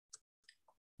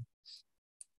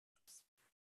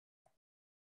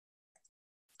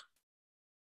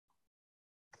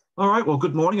All right. Well,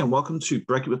 good morning and welcome to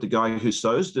Brekkie with the Guy Who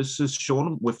Sews. This is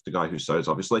Sean with the Guy Who Sews,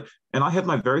 obviously. And I have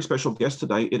my very special guest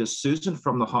today. It is Susan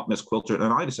from the Hot Mess Quilter. And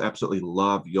I just absolutely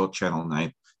love your channel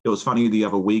name. It was funny the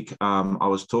other week. I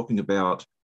was talking about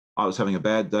I was having a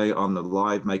bad day on the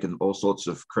live, making all sorts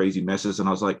of crazy messes. And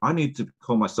I was like, I need to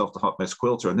call myself the Hot Mess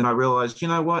Quilter. And then I realized, you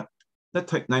know what?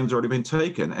 That name's already been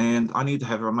taken and I need to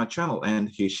have her on my channel. And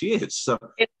here she is. So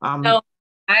It's um, so it's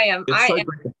I so am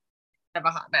great. of a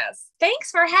hot mess. Thanks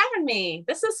for having me.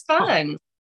 This is Oh, fun.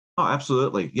 Oh,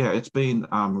 absolutely. Yeah, it's been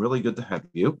really good to have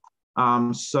you.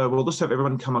 So we'll just have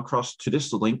everyone come across to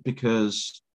this link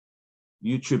because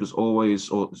YouTube is always,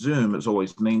 or Zoom is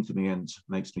always mean to me and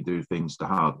makes me do things the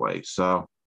hard way. So,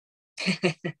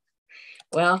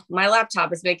 Well, my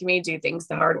laptop is making me do things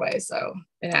the hard way, so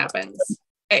it happens.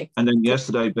 Hey, and then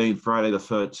yesterday being Friday the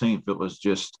 13th, it was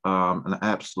just an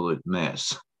absolute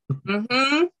mess.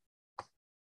 mm-hmm.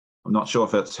 I'm not sure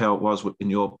if that's how it was in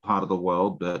your part of the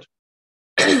world, but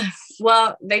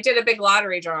Well, they did a big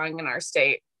lottery drawing in our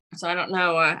state, so I don't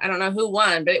know. I don't know who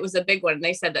won, but it was a big one. And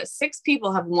they said that 6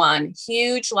 people have won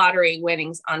huge lottery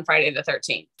winnings on Friday the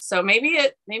 13th. So maybe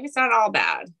it's not all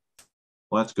bad.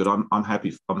 well, that's good. I'm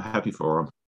happy. I'm happy for them.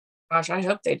 Gosh, I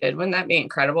hope they did. Wouldn't that be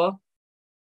incredible?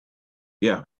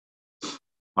 Yeah,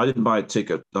 I didn't buy a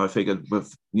ticket. I figured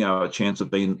with a chance of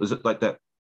being, is it like that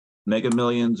Mega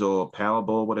Millions or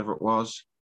Powerball, whatever it was.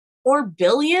 4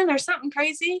 billion or something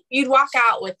crazy. You'd walk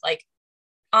out with like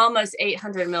almost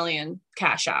 800 million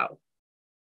cash out.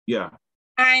 Yeah,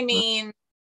 I mean,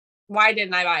 why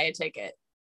didn't I buy a ticket?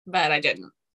 But I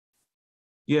didn't.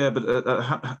 yeah, but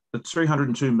it's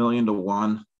 302 million to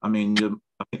one. I mean,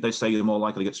 I think they say you're more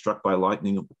likely to get struck by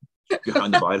lightning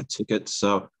behind to buy the ticket.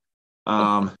 So,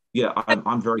 yeah,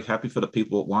 I'm very happy for the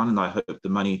people that won, and I hope the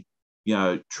money,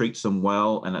 treats them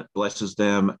well and it blesses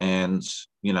them, and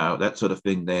that sort of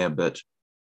thing there. But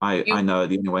You, I know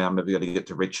the only way I'm ever going to get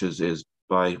to riches is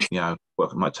by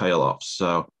working my tail off.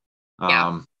 So, yeah,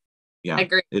 um, I yeah,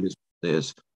 agree. it is. It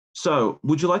is. So,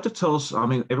 would you like to tell us? I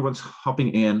mean, everyone's hopping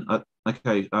in.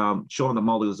 Okay, Sean the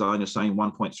Moldy Design is saying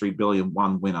 1.3 billion,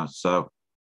 one winner. So,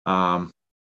 um,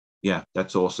 yeah,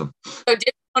 that's awesome. So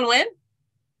did someone win?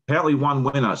 Apparently, one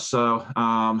winner. So,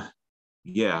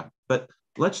 yeah, but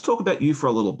let's talk about you for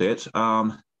a little bit.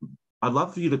 I'd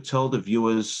love for you to tell the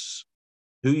viewers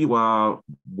who you are,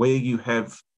 where you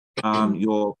have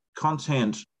your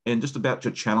content, and just about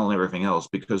your channel and everything else,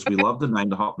 because we Okay. love the name,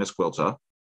 the Hot Mess Quilter, Okay.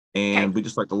 and we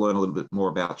just like to learn a little bit more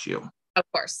about you. Of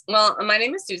course. Well, my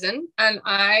name is Susan, and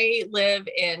I live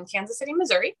in Kansas City,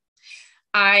 Missouri.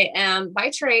 I am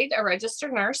by trade a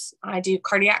registered nurse. I do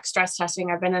cardiac stress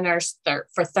testing. I've been a nurse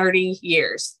for 30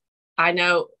 years. I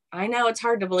know it's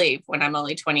hard to believe when I'm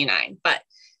only 29, but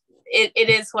it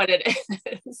is what it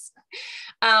is.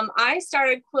 I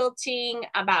started quilting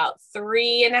about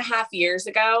 3.5 years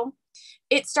ago.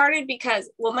 It started because,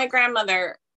 well, my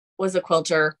grandmother was a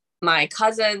quilter. My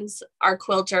cousins are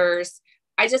quilters.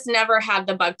 I just never had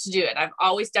the bug to do it. I've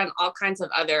always done all kinds of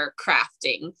other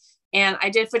crafting. And I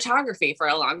did photography for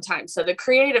a long time. So the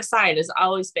creative side has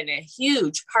always been a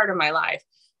huge part of my life.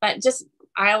 But just,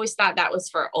 I always thought that was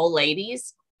for old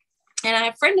ladies. And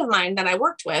a friend of mine that I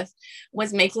worked with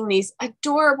was making these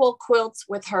adorable quilts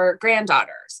with her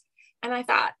granddaughters. And I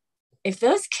thought, if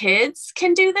those kids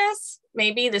can do this,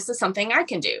 maybe this is something I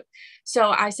can do. So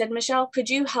I said, Michelle, could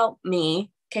you help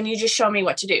me? Can you just show me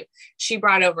what to do? She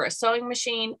brought over a sewing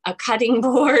machine, a cutting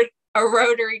board, a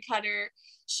rotary cutter.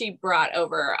 She brought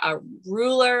over a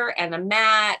ruler and a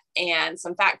mat and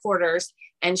some fat quarters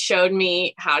and showed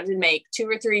me how to make 2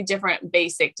 or 3 different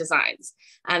basic designs.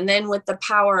 And then with the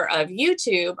power of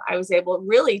YouTube, I was able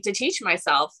really to teach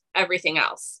myself everything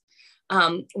else.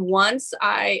 Once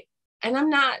and I'm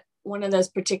not one of those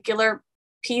particular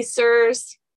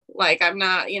piecers. Like I'm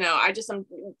not, I'm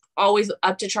always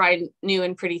up to try new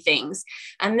and pretty things.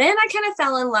 And then I kind of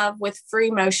fell in love with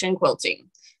free motion quilting.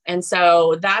 And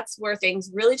so that's where things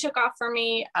really took off for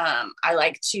me. I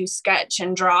like to sketch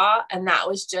and draw, and that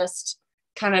was just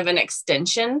kind of an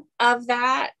extension of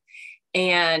that.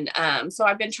 And so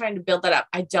I've been trying to build that up.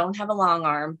 I don't have a long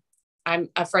arm. I'm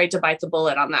afraid to bite the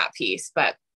bullet on that piece.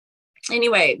 But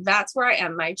anyway, that's where I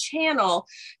am. My channel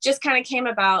just kind of came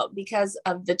about because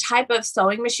of the type of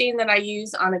sewing machine that I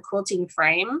use on a quilting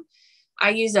frame. I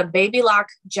use a Baby Lock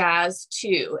Jazz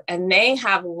 2, and they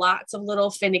have lots of little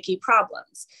finicky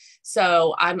problems.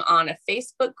 So I'm on a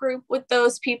Facebook group with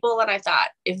those people, and I thought,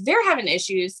 if they're having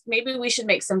issues, maybe we should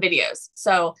make some videos.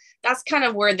 So that's kind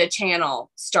of where the channel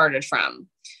started from.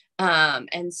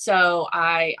 And so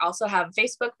I also have a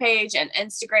Facebook page and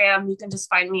Instagram. You can just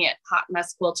find me at Hot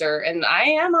Mess Quilter, and I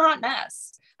am a hot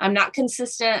mess. I'm not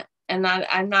consistent And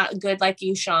I'm not good like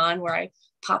you, Sean, where I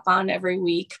pop on every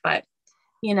week, but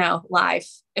life.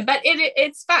 But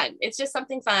it's fun. It's just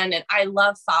something fun. And I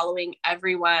love following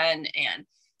everyone and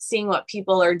seeing what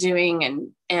people are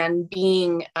doing and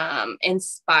being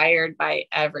inspired by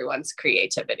everyone's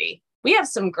creativity. We have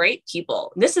some great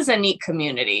people. This is a neat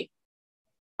community.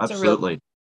 Absolutely.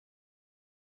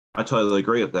 I totally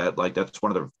agree with that. Like, that's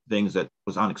one of the things that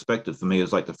was unexpected for me,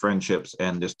 is like the friendships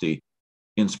and just the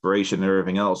inspiration and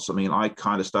everything else. I mean, I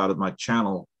kind of started my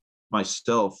channel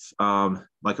myself.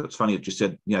 Like, it's funny that you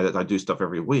said, that I do stuff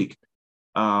every week.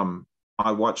 I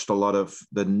watched a lot of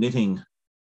the knitting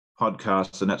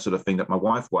podcasts and that sort of thing that my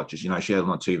wife watches. She had it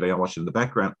on TV. I watched it in the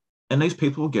background, and these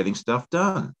people were getting stuff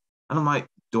done. And I'm like,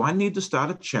 do I need to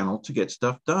start a channel to get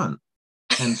stuff done?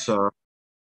 And so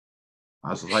I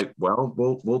was like, well,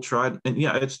 we'll try it. And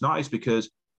it's nice because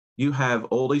you have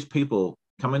all these people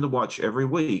coming to watch every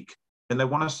week, and they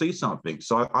want to see something.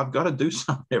 So I've got to do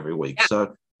something every week. Yeah.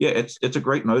 So it's a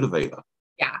great motivator.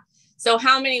 Yeah. So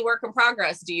how many work in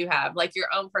progress do you have? Like your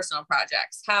own personal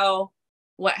projects? How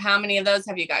many of those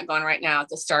have you got going right now at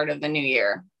the start of the new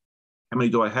year? How many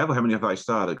do I have, or how many have I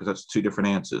started? Because that's two different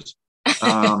answers.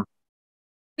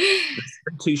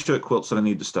 T-shirt quilts that I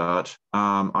need to start.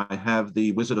 I have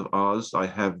the Wizard of Oz. I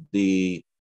have the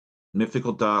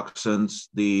Mythical Darksons,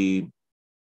 the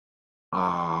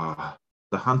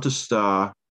Hunter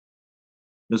Star.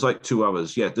 There's like two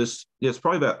others. It's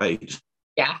probably about 8.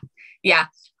 Yeah.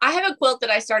 I have a quilt that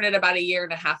I started about a year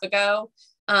and a half ago.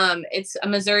 It's a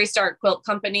Missouri Star quilt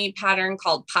company pattern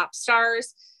called Pop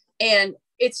Stars. And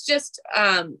it's just,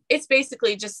 it's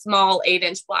basically just small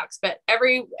 8-inch blocks, but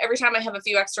every time I have a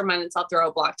few extra minutes, I'll throw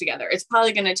a block together. It's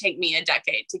probably going to take me a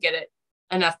decade to get it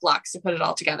enough blocks to put it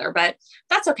all together, but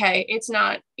that's okay. It's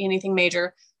not anything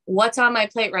major. What's on my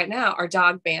plate right now are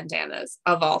dog bandanas,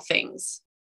 of all things.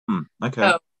 Okay.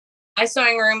 So my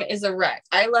sewing room is a wreck.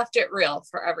 I left it real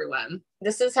for everyone.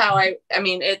 This is how I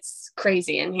mean, it's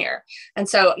crazy in here. And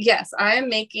so, yes, I am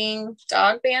making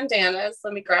dog bandanas.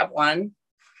 Let me grab one.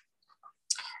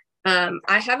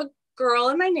 I have a girl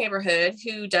in my neighborhood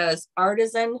who does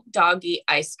artisan doggy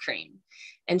ice cream,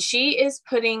 and she is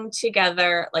putting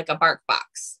together like a bark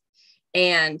box,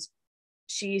 and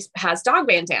she has dog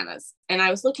bandanas. And I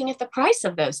was looking at the price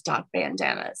of those dog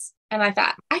bandanas, and I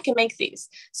thought, I can make these.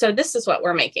 So this is what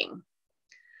we're making.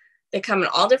 They come in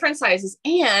all different sizes.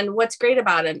 And what's great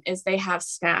about them is they have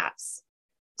snaps.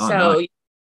 So you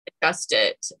adjust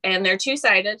it, and they're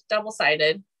 2-sided,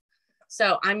 double-sided.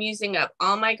 So I'm using up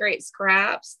all my great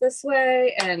scraps this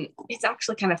way, and it's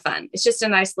actually kind of fun. It's just a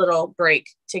nice little break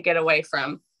to get away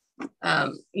from,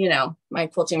 my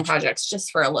quilting projects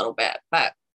just for a little bit.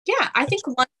 But I think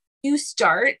once you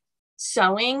start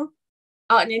sewing,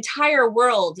 an entire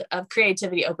world of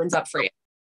creativity opens up for you.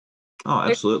 Oh,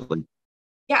 absolutely.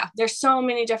 There's so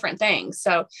many different things.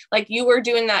 So like you were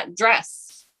doing that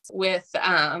dress with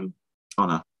Anna.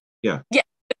 Anna.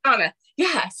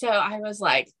 Yeah. So I was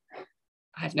like,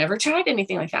 I've never tried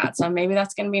anything like that. So maybe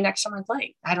that's going to be next on my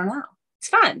plate. I don't know. It's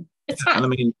fun. It's fun. And I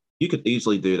mean, you could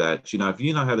easily do that. If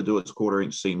you know how to do its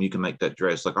 1/4-inch seam, you can make that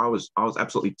dress. Like I was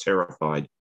absolutely terrified.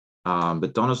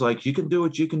 But Donna's like, you can do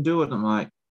it. And I'm like,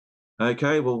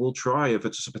 okay, well, we'll try. If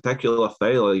it's a spectacular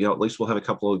failure, at least we'll have a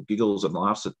couple of giggles and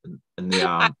laughs in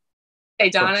the. Hey,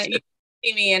 Donna, you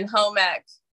see me in home ec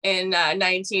in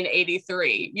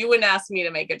 1983. You wouldn't ask me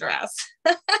to make a dress.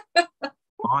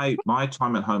 My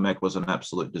time at home ec was an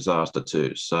absolute disaster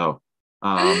too. So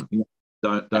don't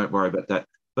worry about that.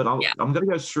 But I'm going to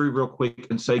go through real quick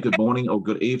and say good morning or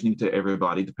good evening to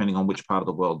everybody, depending on which part of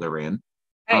the world they're in.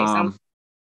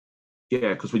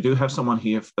 Because we do have someone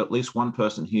here, at least one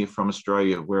person here from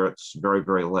Australia, where it's very,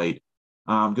 very late.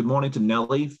 Good morning to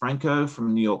Nellie Franco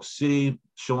from New York City,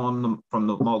 Sean from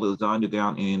the Model Designer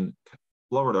down in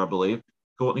Florida, I believe.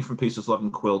 Courtney from Pieces Love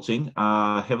and Quilting.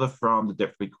 Heather from the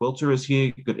Debt-Free Quilter is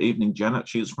here. Good evening, Janet.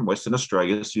 She's from Western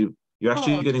Australia. So you're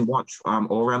actually getting watched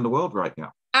all around the world right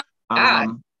now.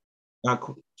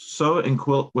 Sew and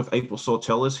Quilt with April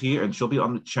Sawtell is here, and she'll be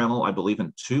on the channel, I believe,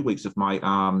 in 2 weeks, if my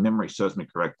memory serves me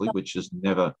correctly, which is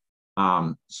never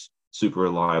super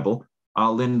reliable.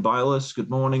 Lynn Bylas,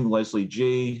 good morning. Leslie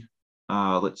G.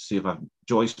 Let's see if I've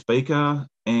Joyce Baker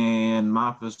and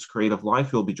Martha's Creative Life,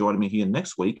 who'll be joining me here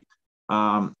next week,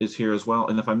 is here as well.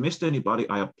 And if I missed anybody,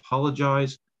 I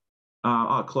apologize.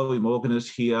 Chloe Morgan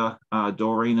is here.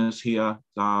 Doreen is here.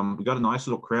 We got a nice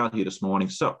little crowd here this morning.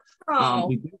 So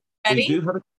we do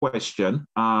have a question,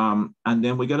 and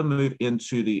then we got to move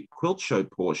into the quilt show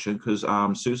portion because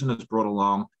Susan has brought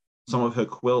along some of her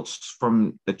quilts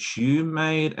that you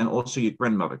made and also your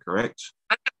grandmother, correct?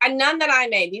 None that I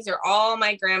made. These are all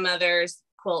my grandmother's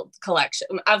quilt collection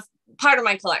of part of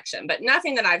my collection, but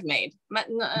nothing that I've made.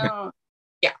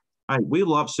 Yeah. Hey, we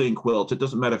love seeing quilts. It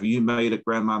doesn't matter if you made it,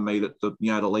 grandma made it, the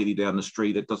lady down the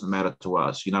street. It doesn't matter to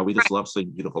us. We just love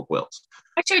seeing beautiful quilts.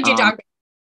 I showed you dog.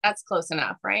 That's close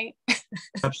enough, right?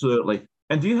 Absolutely.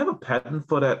 And do you have a pattern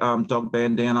for that dog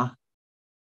bandana?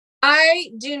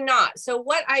 I do not. So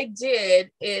what I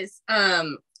did is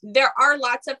there are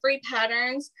lots of free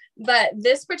patterns, but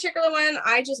this particular one,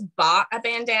 I just bought a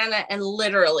bandana and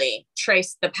literally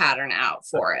traced the pattern out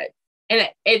for it. And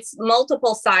it's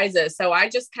multiple sizes. So I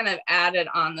just kind of added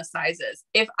on the sizes.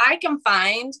 If I can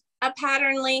find a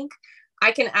pattern link,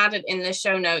 I can add it in the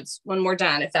show notes when we're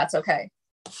done, if that's okay.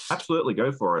 Absolutely,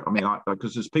 go for it. I mean,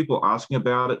 because there's people asking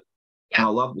about it, and I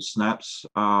love the snaps.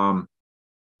 Because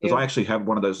I actually have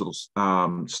one of those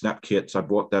little snap kits. I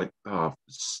bought that.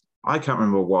 I can't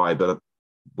remember why, but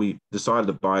we decided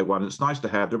to buy one. It's nice to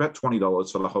have. They're about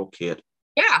 $20 for the whole kit.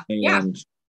 Yeah, and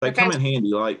they come in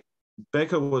handy. Like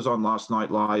Becca was on last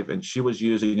night live, and she was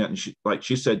using it, and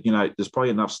she said, there's probably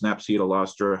enough snaps here to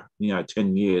last her,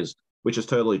 10 years, which is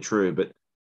totally true. But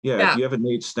if you ever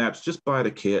need snaps, just buy the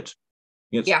kit.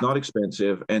 It's not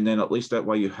expensive, and then at least that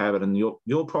way you have it, and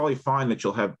you'll probably find that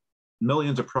you'll have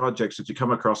millions of projects that you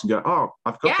come across and go, oh,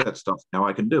 I've got that stuff now,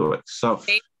 I can do it. So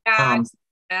bags,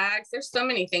 there's so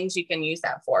many things you can use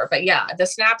that for. But the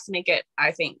snaps make it,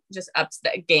 I think, just ups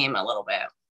the game a little bit.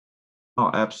 Oh,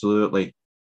 absolutely.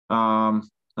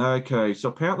 Okay, so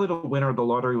apparently the winner of the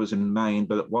lottery was in Maine,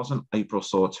 but it wasn't April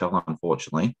Sawtell,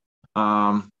 unfortunately.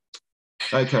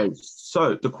 Okay,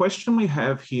 so the question we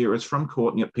have here is from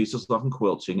Courtney at Pieces Love and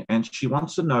Quilting, and she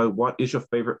wants to know, what is your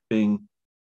favorite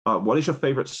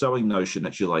sewing notion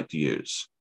that you like to use?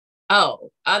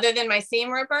 Oh, other than my seam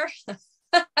ripper?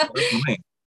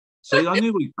 See, I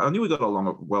knew we got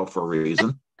along well for a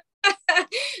reason.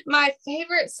 My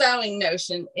favorite sewing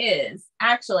notion is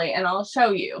actually, and I'll show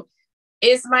you,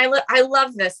 is I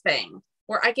love this thing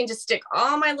where I can just stick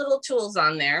all my little tools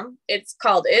on there. Let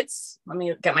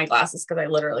me get my glasses because I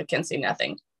literally can see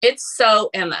nothing. It's Sew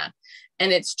Emma,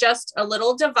 and it's just a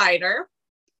little divider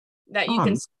that you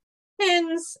can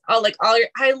pins.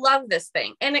 I love this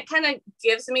thing, and it kind of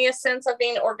gives me a sense of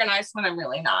being organized when I'm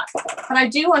really not. But I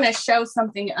do want to show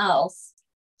something else.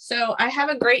 So I have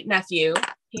a great nephew.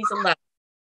 He's 11.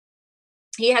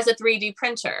 He has a 3D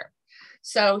printer.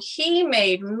 So he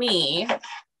made me,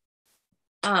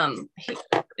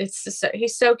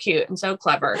 he's so cute and so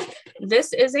clever.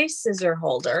 This is a scissor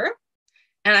holder,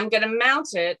 and I'm going to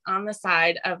mount it on the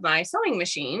side of my sewing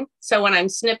machine. So when I'm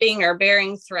snipping or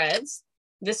bearing threads,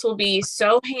 this will be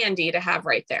so handy to have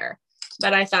right there.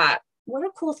 But I thought, what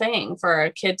a cool thing for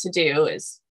a kid to do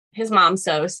is his mom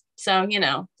sews. So,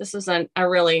 this was a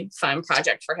really fun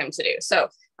project for him to do. So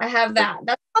I have that.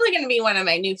 That's probably going to be one of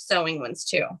my new sewing ones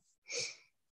too.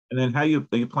 And then are you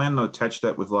planning to attach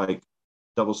that with like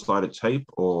double-sided tape,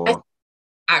 or?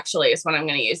 Actually, it's what I'm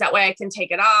going to use. That way I can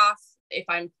take it off if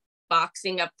I'm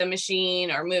boxing up the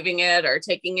machine or moving it or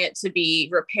taking it to be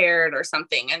repaired or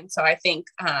something. And so I think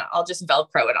I'll just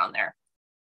Velcro it on there.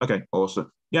 Okay,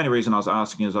 awesome. The only reason I was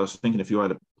asking is I was thinking if you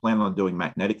had planned on doing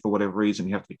magnetic for whatever reason,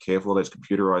 you have to be careful of those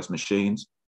computerized machines.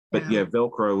 But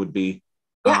Velcro would be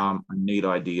a neat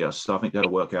idea. So I think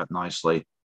that'll work out nicely.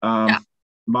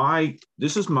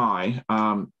 This is my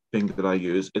thing that I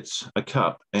use. It's a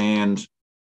cup, and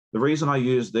the reason I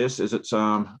use this is it's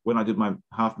when I did my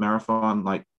half marathon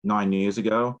like 9 years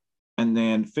ago, and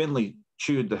then Finley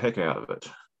chewed the heck out of it.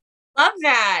 Love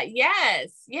that.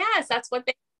 Yes, that's what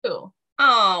they do.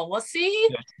 Oh, well, see,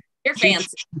 you're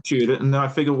fancy. She chewed it, and then I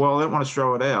figured, well, I don't want to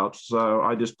throw it out, so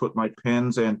I just put my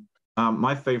pens and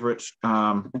my favorite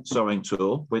sewing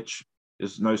tool, which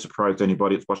is no surprise to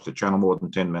anybody that's watched the channel more than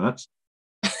 10 minutes.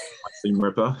 My seam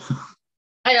ripper.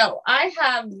 I know. I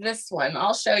have this one.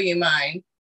 I'll show you mine.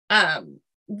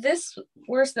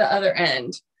 Where's the other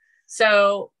end?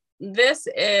 So this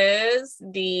is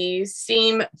the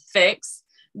seam fix,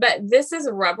 but this is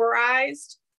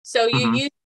rubberized. So you use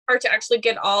it to actually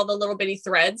get all the little bitty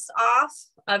threads off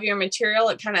of your material.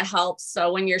 It kind of helps.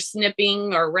 So when you're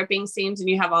snipping or ripping seams and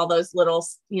you have all those little,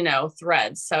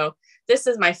 threads. So this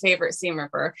is my favorite seam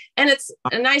ripper, and it's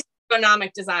a nice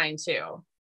ergonomic design too.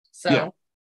 So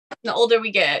the older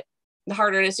we get, the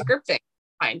harder it is to grip things.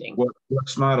 Finding. Work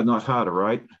smarter, not harder,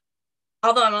 right?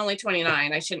 Although I'm only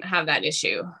 29, I shouldn't have that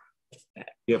issue.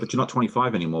 Yeah, but you're not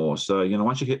 25 anymore. So,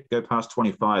 once you go past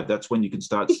 25, that's when you can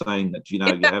start saying that, you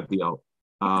have the old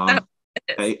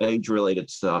age-related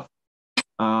stuff.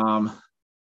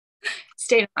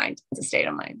 State of mind. It's a state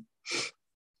of mind.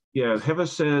 Yeah, Heather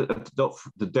said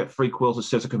the debt-free quilter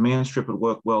says a command strip would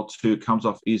work well too. It comes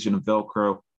off easier than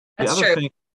Velcro. That's true.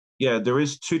 yeah, there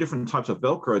is two different types of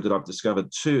Velcro that I've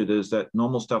discovered too. There's that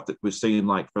normal stuff that we've seen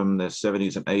like from the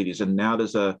 70s and 80s, and now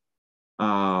there's a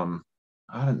I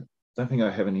don't think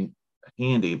I have any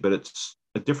handy, but it's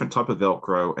a different type of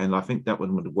Velcro, and I think that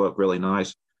one would work really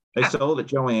nice. They sell it at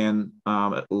Joanne,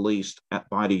 at least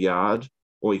by the yard,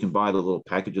 or you can buy the little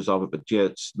packages of it. But yeah,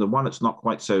 it's the one that's not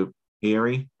quite so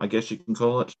hairy, I guess you can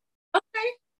call it. Okay.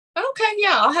 Okay.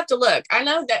 Yeah, I'll have to look. I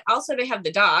know that also they have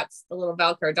the dots, the little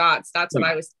Velcro dots. That's what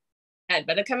I was at,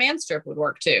 but a command strip would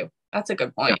work too. That's a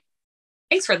good point. Yeah.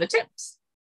 Thanks for the tips.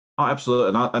 Oh,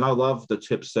 absolutely. And I love the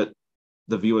tips that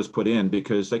the viewers put in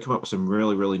because they come up with some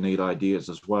really, really neat ideas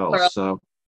as well. So,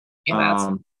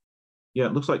 yeah,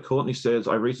 it looks like Courtney says,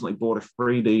 I recently bought a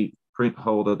 3D print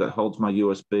holder that holds my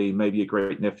USB. Maybe a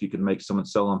great nephew can make some and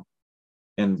sell them.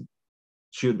 And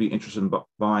she would be interested in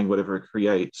buying whatever it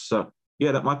creates. So,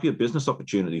 yeah, that might be a business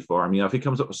opportunity for him. You know, if he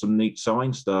comes up with some neat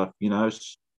sewing stuff,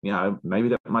 maybe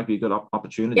that might be a good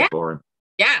opportunity for him.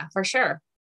 Yeah, for sure.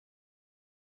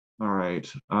 All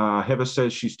right. Heather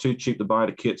says she's too cheap to buy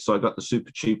the kit, so I got the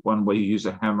super cheap one where you use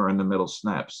a hammer and the metal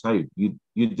snaps. Hey, you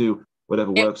do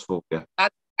whatever works for you.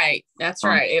 That's right. That's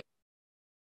right.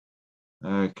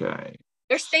 Okay.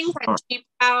 There's things I'm cheap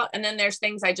out, and then there's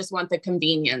things I just want the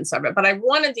convenience of it. But I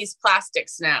wanted these plastic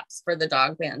snaps for the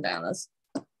dog bandanas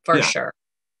for sure.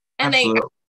 And absolutely.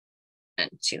 They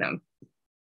to them.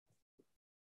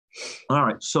 All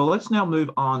right. So let's now move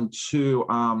on to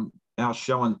our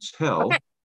show and tell. Okay.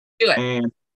 Do it.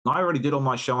 And I already did all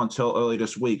my show and tell earlier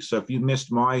this week. So if you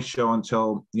missed my show and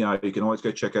tell, you can always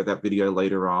go check out that video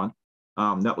later on.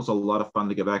 That was a lot of fun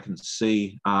to go back and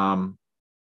see all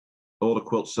the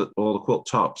quilts, all the quilt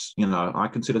tops. I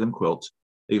consider them quilts,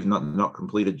 even not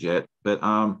completed yet. But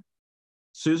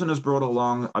Susan has brought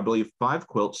along, I believe, 5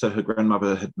 quilts that her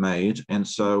grandmother had made. And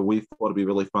so we thought it'd be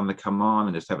really fun to come on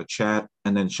and just have a chat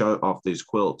and then show off these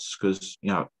quilts because,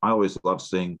 I always love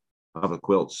seeing other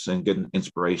quilts and getting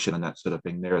inspiration and that sort of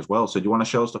thing there as well. So do you want to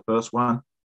show us the first one?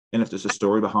 And if there's a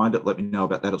story behind it, let me know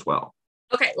about that as well.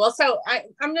 Okay, well, so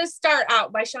I'm going to start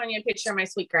out by showing you a picture of my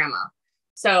sweet grandma.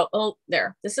 So,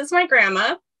 there, this is my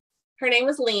grandma. Her name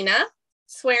was Lena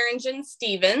Swearingen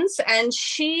Stevens, and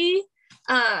she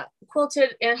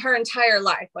quilted in her entire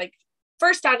life, like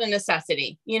first out of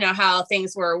necessity. You know how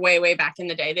things were way back in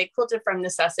the day. They quilted from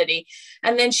necessity.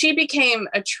 And then she became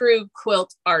a true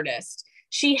quilt artist.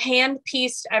 She hand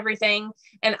pieced everything.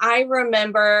 And I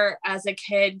remember as a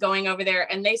kid going over there,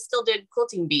 and they still did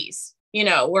quilting bees,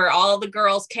 where all the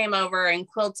girls came over and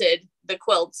quilted the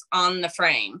quilts on the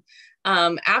frame.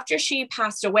 After she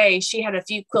passed away, she had a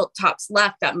few quilt tops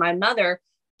left that my mother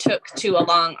took to a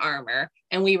long armor,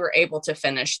 and we were able to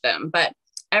finish them. But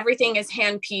everything is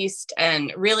hand pieced,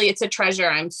 and really it's a treasure.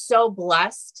 I'm so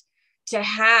blessed to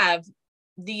have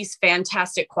these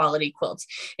fantastic quality quilts.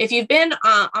 If you've been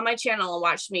on my channel and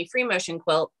watched me free motion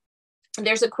quilt,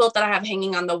 there's a quilt that I have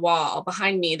hanging on the wall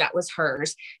behind me that was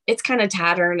hers. It's kind of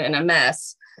tattered and a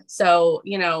mess. So,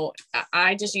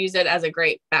 I just use it as a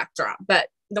great backdrop. But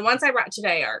the ones I brought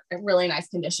today are in really nice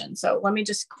condition. So let me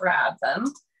just grab them.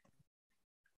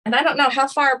 And I don't know how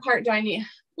far apart do I need.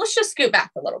 Let's just scoot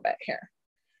back a little bit here.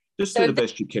 Just do the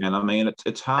best you can. I mean,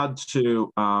 it's hard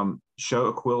to show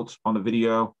a quilt on a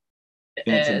video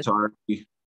in its entirety.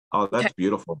 Oh, that's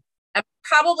beautiful.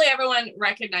 Probably everyone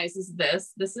recognizes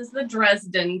this. This is the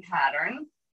Dresden pattern.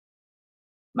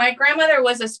 My grandmother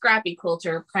was a scrappy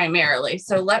quilter primarily.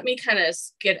 So let me kind of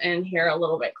get in here a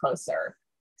little bit closer.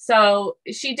 So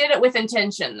she did it with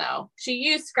intention, though. She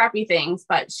used scrappy things,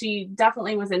 but she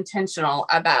definitely was intentional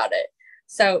about it.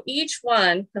 So each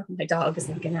one, oh, my dog is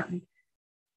looking at me,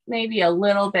 maybe a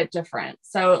little bit different.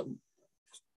 So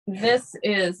this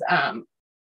is,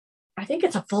 I think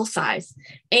it's a full size,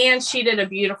 and she did a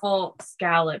beautiful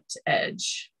scalloped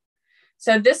edge.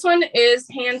 So this one is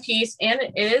hand pieced and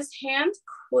it is hand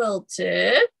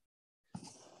quilted.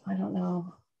 I don't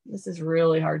know. This is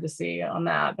really hard to see on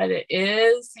that, but it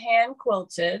is hand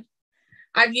quilted.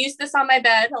 I've used this on my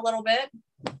bed a little bit.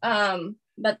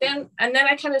 But then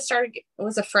I kind of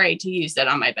was afraid to use it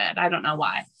on my bed. I don't know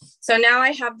why. So now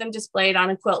I have them displayed on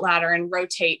a quilt ladder and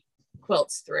rotate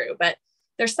quilts through. But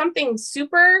there's something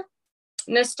super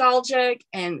nostalgic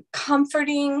and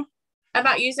comforting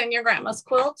about using your grandma's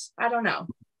quilt. I don't know.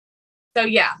 So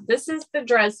yeah, this is the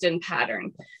Dresden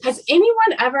pattern. Has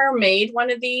anyone ever made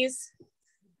one of these?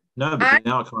 No, but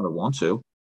now I kind of want to.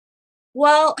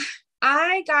 Well,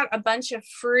 I got a bunch of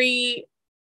free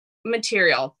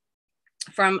material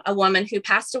from a woman who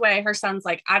passed away. Her son's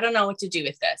like, I don't know what to do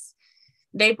with this.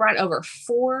 They brought over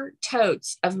 4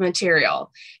 totes of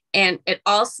material, and it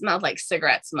all smelled like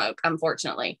cigarette smoke,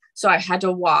 unfortunately. So I had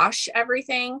to wash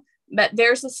everything, but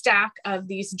there's a stack of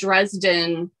these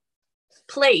Dresden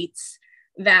plates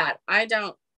that I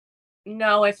don't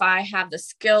know if I have the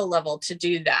skill level to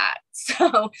do that.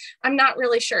 So I'm not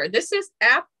really sure. This is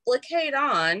applique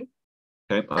on.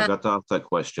 Okay, I got to ask that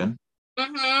question.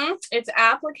 It's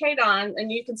applique on,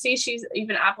 and you can see she's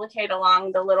even applique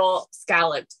along the little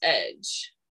scalloped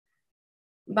edge.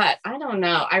 But I don't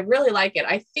know. I really like it.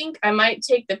 I think I might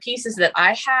take the pieces that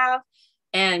I have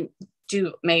and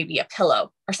do maybe a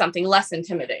pillow or something less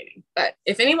intimidating. But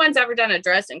if anyone's ever done a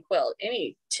Dresden quilt,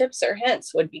 any tips or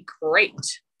hints would be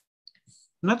great.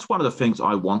 And that's one of the things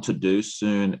I want to do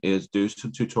soon is do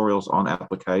some tutorials on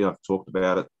applique. I've talked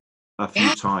about it a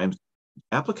few times.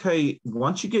 Applique,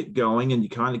 once you get going and you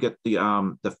kind of get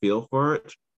the feel for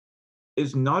it,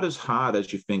 is not as hard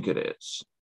as you think it is.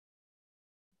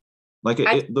 Like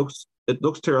it looks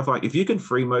terrifying. If you can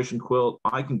free motion quilt,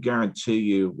 I can guarantee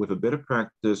you with a bit of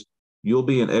practice, you'll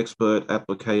be an expert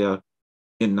appliquer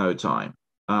in no time.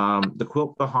 The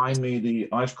quilt behind me, the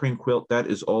ice cream quilt, that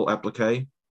is all applique,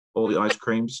 all the ice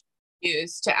creams.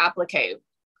 Use to applique.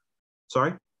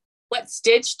 Sorry? What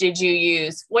stitch did you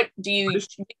use? What do you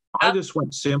I just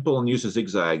went simple and used a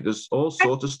zigzag. There's all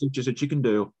sorts of stitches that you can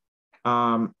do.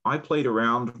 I played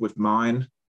around with mine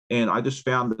and I just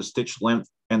found the stitch length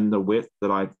and the width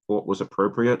that I thought was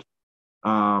appropriate.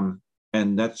 And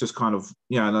that's just kind of,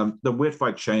 the width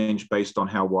I change based on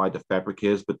how wide the fabric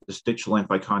is, but the stitch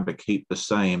length I kind of keep the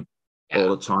same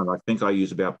all the time. I think I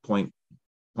use about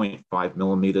 0.5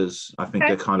 millimeters. I think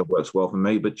that kind of works well for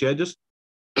me. But yeah, just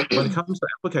when it comes to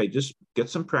applique, just get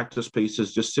some practice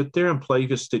pieces. Just sit there and play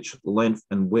your stitch length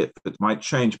and width. It might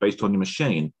change based on your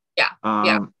machine.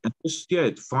 And just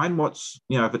find what's,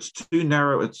 if it's too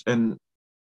narrow, it's not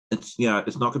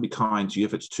going to be kind to you.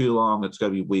 If it's too long, it's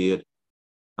going to be weird.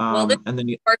 And then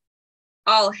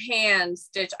all hand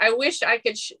stitch. I wish I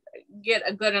could get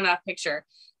a good enough picture.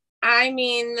 I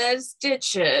mean, the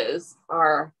stitches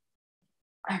are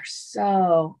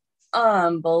so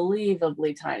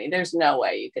unbelievably tiny. There's no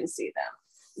way you can see them.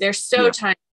 They're so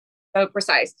tiny, so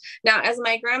precise. Now, as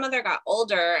my grandmother got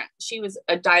older, she was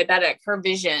a diabetic. Her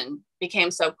vision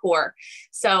became so poor.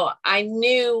 So I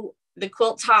knew the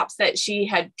quilt tops that she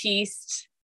had pieced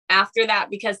after that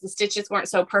because the stitches weren't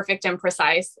so perfect and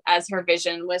precise as her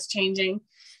vision was changing.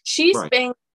 She's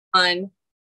been on,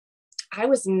 I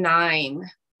was 9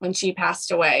 when she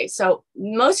passed away. So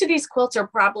most of these quilts are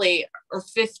probably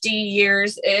 50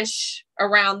 years-ish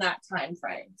around that time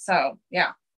frame. So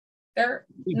yeah, they're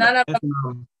none of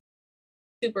them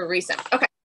super recent. Okay,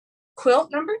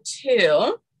 quilt number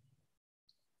 2.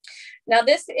 Now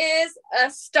this is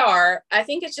a star. I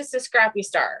think it's just a scrappy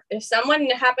star. If someone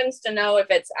happens to know if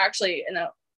it's actually,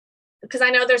 because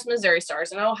I know there's Missouri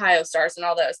stars and Ohio stars and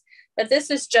all those, but this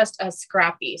is just a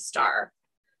scrappy star.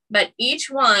 But each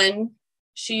one,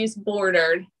 she's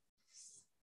bordered.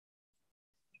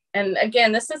 And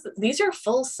again, these are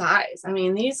full size. I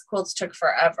mean, these quilts took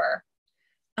forever.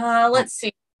 Let's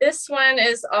see. This one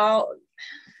is all,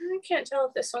 I can't tell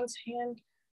if this one's hand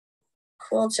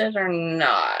quilted or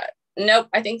not. Nope,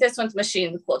 I think this one's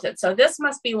machine quilted. So this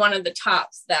must be one of the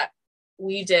tops that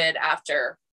we did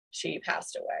after she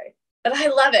passed away. But I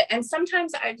love it. And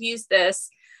sometimes I've used this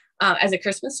as a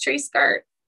Christmas tree skirt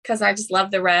because I just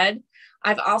love the red.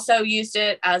 I've also used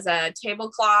it as a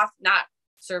tablecloth, not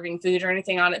serving food or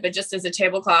anything on it, but just as a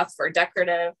tablecloth for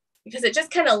decorative, because it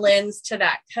just kind of lends to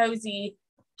that cozy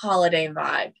holiday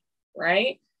vibe,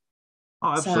 right?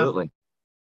 Oh, absolutely.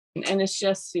 And it's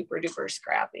just super duper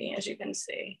scrappy, as you can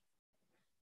see.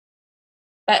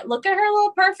 But look at her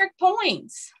little perfect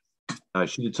points.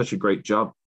 She did such a great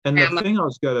job. And the thing I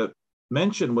was going to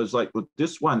mention was like with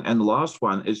this one and the last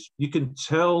one is you can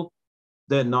tell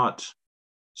they're not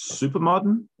super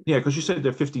modern. Yeah, because you said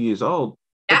they're 50 years old,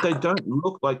 but they don't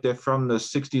look like they're from the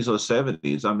 60s or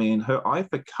 70s. I mean, her eye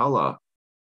for color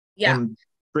and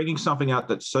bringing something out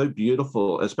that's so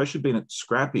beautiful, especially being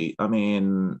scrappy. I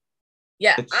mean,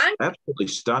 it's absolutely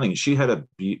stunning. She had a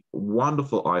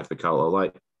wonderful eye for color.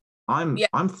 Like, I'm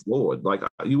floored. Like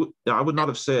I would not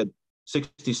have said 60s,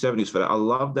 70s for that. I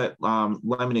love that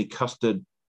lemony custard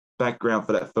background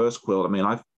for that first quilt. I mean,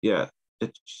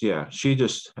 she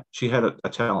had a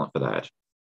talent for that.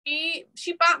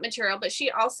 She bought material, but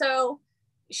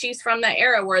she's from the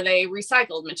era where they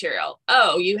recycled material.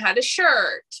 Oh, you had a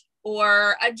shirt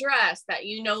or a dress that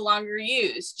you no longer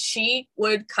used. She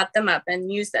would cut them up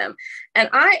and use them. And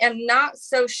I am not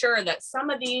so sure that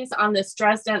some of these on this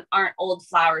Dresden aren't old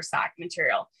flour sack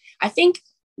material. I think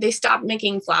they stopped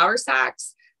making flour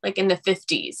sacks like in the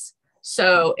 50s.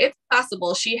 So it's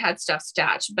possible she had stuff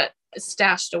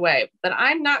stashed away, but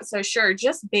I'm not so sure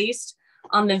just based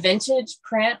on the vintage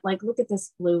print. Like, look at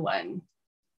this blue one.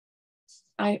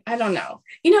 I don't know.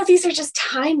 You know, these are just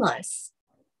timeless.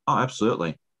 Oh,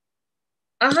 absolutely.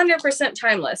 100%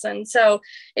 timeless. And so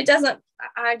it doesn't,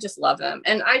 I just love them.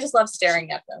 And I just love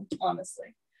staring at them,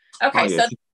 honestly. Okay. Oh, yeah, So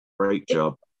great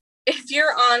job. if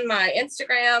you're on my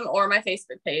Instagram or my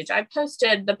Facebook page, I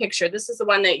posted the picture. This is the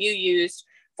one that you used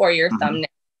for your thumbnail.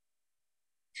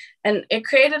 And it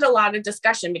created a lot of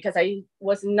discussion because I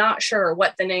was not sure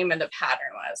what the name of the pattern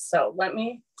was. So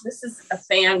this is a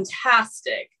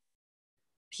fantastic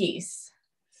piece.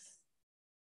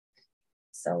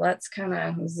 So let's kind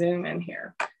of zoom in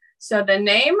here. So the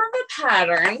name of the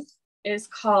pattern is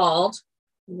called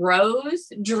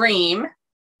Rose Dream.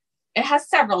 It has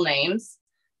several names,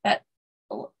 but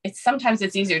sometimes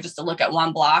it's easier just to look at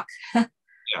one block.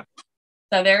 Yeah.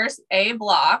 So there's a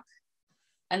block.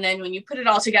 And then when you put it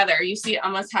all together, you see it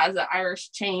almost has an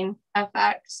Irish chain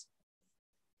effect.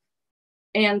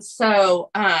 And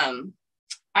so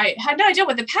I had no idea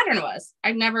what the pattern was.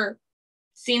 I'd never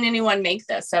seen anyone make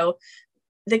this. So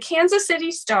the Kansas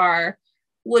City Star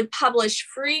would publish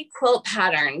free quilt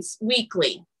patterns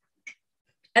weekly.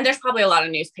 And there's probably a lot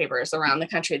of newspapers around the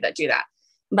country that do that.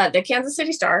 But the Kansas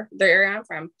City Star, the area I'm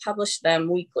from, published them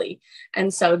weekly.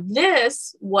 And so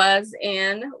this was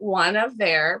in one of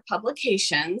their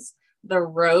publications, The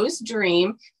Rose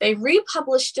Dream. They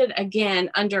republished it again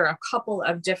under a couple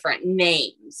of different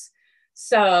names.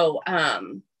 So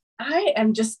I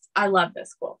love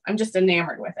this quilt. I'm just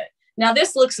enamored with it. Now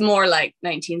this looks more like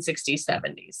 1960s,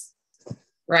 70s,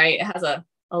 right? It has a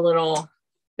little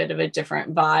bit of a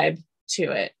different vibe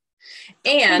to it.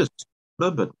 And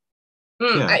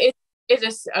yeah. It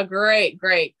is a great,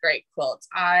 great, great quilt.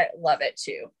 I love it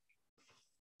too.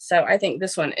 So I think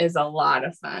this one is a lot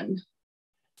of fun.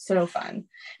 So fun.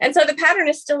 And so the pattern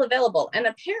is still available. And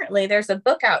apparently there's a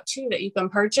book out too that you can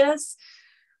purchase.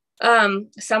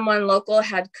 Someone local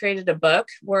had created a book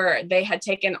where they had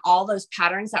taken all those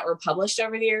patterns that were published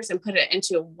over the years and put it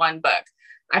into one book.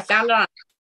 I found out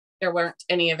there weren't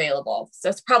any available. So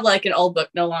it's probably like an old book,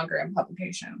 no longer in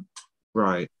publication.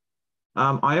 Right.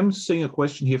 I am seeing a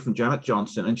question here from Janet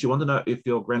Johnson, and she wanted to know if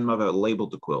your grandmother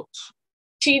labeled the quilts.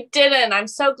 She didn't. I'm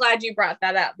so glad you brought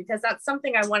that up because that's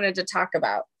something I wanted to talk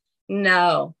about.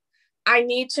 No, I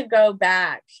need to go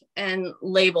back and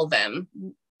label them.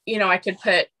 You know, I could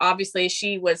put, obviously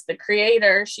she was the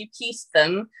creator. She pieced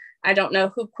them. I don't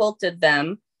know who quilted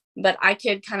them, but I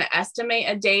could kind of estimate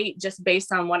a date just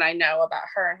based on what I know about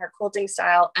her and her quilting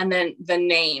style. And then the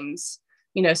names,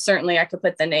 you know, certainly I could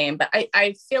put the name, but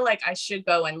I feel like I should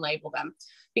go and label them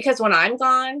because when I'm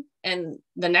gone and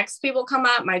the next people come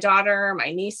up, my daughter,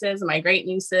 my nieces, my great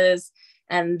nieces,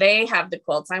 and they have the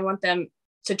quilts, I want them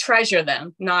to treasure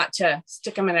them, not to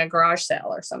stick them in a garage sale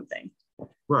or something.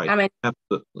 Right. I mean,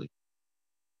 absolutely.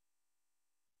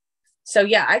 So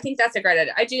yeah, I think that's a great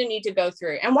idea. I do need to go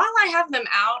through. And while I have them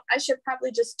out, I should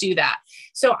probably just do that.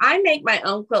 So I make my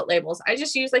own quilt labels. I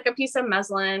just use like a piece of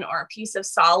muslin or a piece of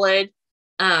solid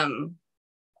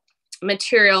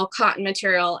material, cotton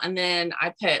material. And then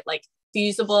I put like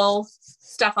fusible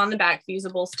stuff on the back,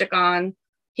 fusible stick on,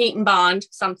 heat and bond,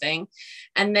 something.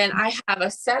 And then I have a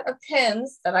set of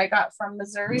pins that I got from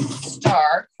Missouri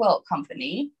Star Quilt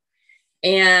Company.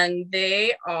 And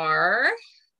they are,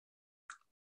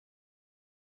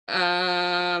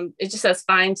 it just says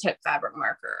fine tip fabric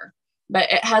marker,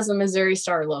 but it has a Missouri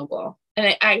Star logo.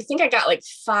 And I think I got like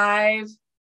 5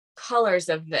 colors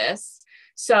of this.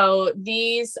 So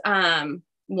these won't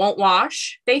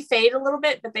wash. They fade a little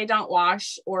bit, but they don't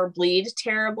wash or bleed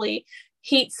terribly.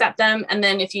 Heat set them. And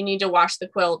then if you need to wash the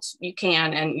quilt, you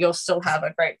can, and you'll still have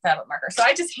a great fabric marker. So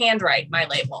I just handwrite my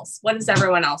labels. What does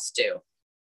everyone else do?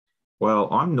 Well,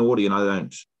 I'm naughty and I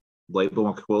don't label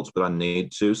my quilts, but I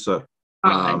need to. So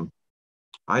I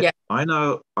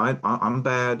know I'm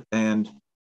bad, and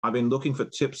I've been looking for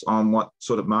tips on what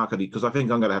sort of marketing, because I think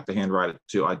I'm going to have to handwrite it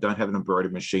too. I don't have an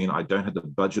embroidery machine. I don't have the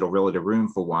budget or relative room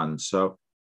for one. So,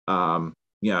 no,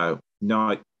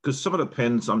 because some of the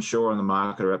pens I'm sure on the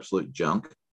market are absolute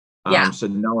junk. So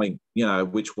knowing,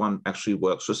 which one actually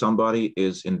works for somebody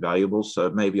is invaluable.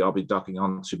 So maybe I'll be ducking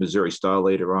on to Missouri Star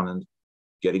later on and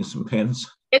getting some pens.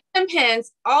 Get some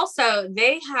pens. Also,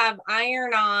 they have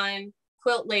iron-on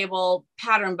quilt label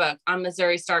pattern book on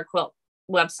Missouri Star Quilt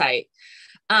website.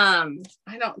 I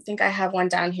don't think I have one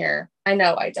down here. I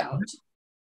know I don't.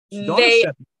 They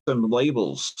sent some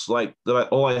labels like that.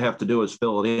 All I have to do is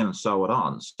fill it in and sew it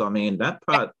on. So I mean that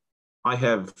part I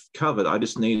have covered. I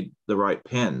just need the right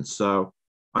pen. So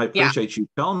I appreciate you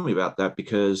telling me about that,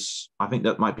 because I think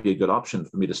that might be a good option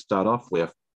for me to start off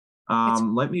with.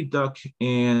 Let me duck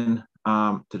in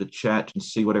to the chat and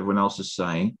see what everyone else is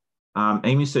saying.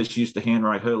 Amy says she used to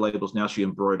handwrite her labels. Now she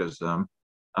embroiders them.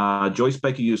 Joyce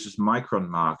Baker uses micron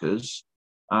markers.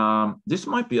 This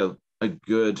might be a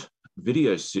good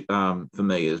video for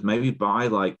me, is maybe buy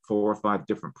like 4 or 5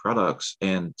 different products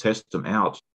and test them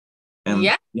out. And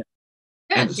yeah,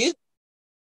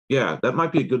 that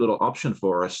might be a good little option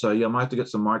for us. So yeah, I might have to get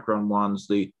some micron ones.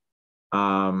 I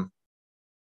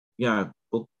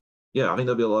think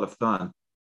that'll be a lot of fun.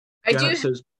 Janet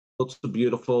says looks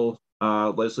beautiful.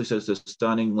 Leslie says they're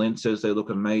stunning. Lynn says they look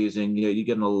amazing. Yeah, you're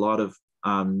getting a lot of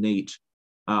neat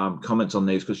comments on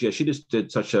these, because she just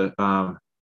did such a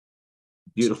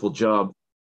beautiful job.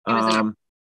 Real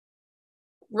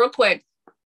quick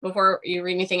before you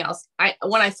read anything else,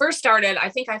 when I first started, I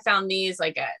think I found these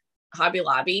like at Hobby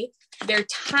Lobby. They're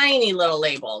tiny little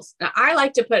labels. Now I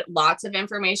like to put lots of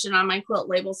information on my quilt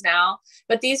labels now,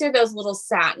 but these are those little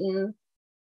satin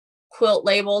quilt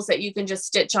labels that you can just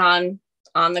stitch on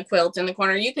the quilt in the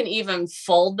corner. You can even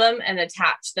fold them and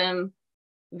attach them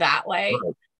that way.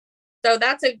 Right. So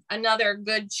that's another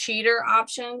good cheater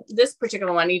option. This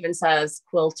particular one even says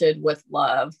quilted with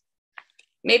love.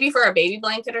 Maybe for a baby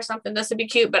blanket or something, this would be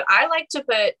cute. But I like to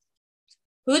put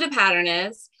who the pattern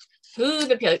is, who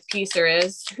the piecer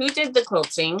is, who did the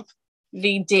quilting,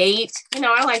 the date.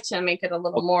 I like to make it a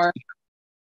little more.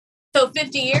 So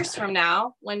 50 years from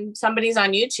now, when somebody's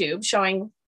on YouTube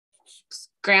showing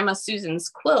Grandma Susan's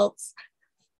quilts,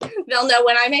 they'll know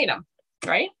when I made them,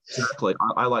 right? Exactly.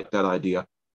 I like that idea.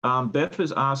 Beth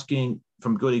is asking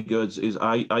from Goody Goods,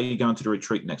 are you going to the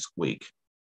retreat next week?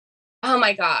 Oh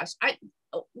my gosh.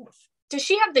 Does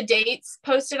she have the dates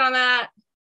posted on that?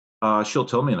 She'll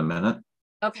tell me in a minute.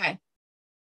 Okay.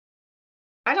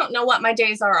 I don't know what my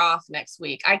days are off next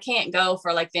week. I can't go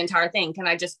for like the entire thing. Can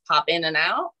I just pop in and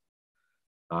out?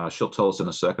 She'll tell us in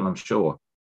a second, I'm sure.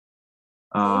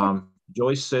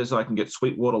 Joyce says I can get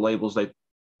Sweetwater labels. They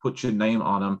put your name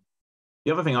on them.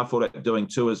 The other thing I thought about doing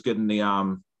too is getting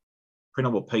the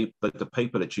printable paper, the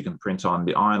paper that you can print on,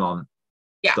 the iron-on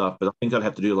stuff. But I think I'd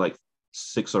have to do like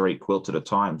 6 or 8 quilts at a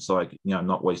time, so I,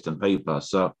 not wasting paper.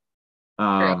 So,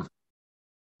 I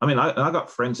got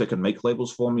friends that can make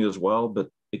labels for me as well, but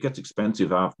it gets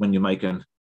expensive when you're making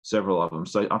several of them.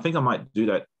 So I think I might do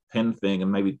that pen thing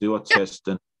and maybe do a test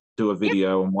and do a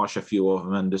video and wash a few of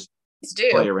them and just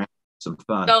play around, some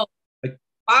fun. So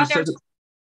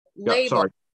labels.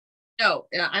 No,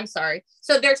 I'm sorry.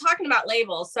 So they're talking about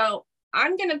labels. So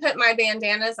I'm going to put my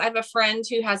bandanas. I have a friend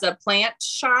who has a plant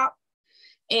shop,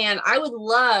 and I would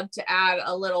love to add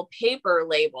a little paper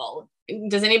label.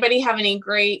 Does anybody have any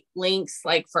great links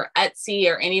like for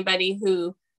Etsy or anybody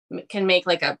who can make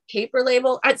like a paper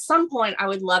label? At some point, I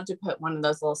would love to put one of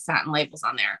those little satin labels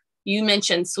on there. You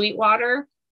mentioned Sweetwater.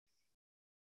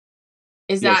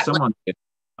 Is that someone?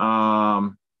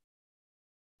 I'm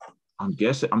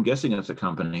guessing it's a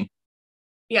company.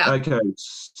 Yeah. Okay.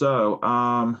 So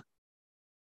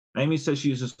Amy says she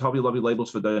uses Hobby Lobby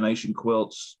labels for donation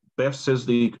quilts. Beth says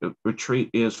the retreat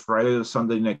is Friday to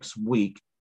Sunday next week.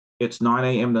 It's 9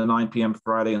 a.m. to 9 p.m.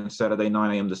 Friday and Saturday,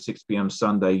 9 a.m. to 6 p.m.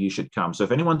 Sunday. You should come. So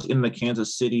if anyone's in the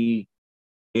Kansas City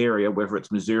area, whether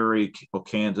it's Missouri or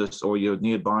Kansas, or you're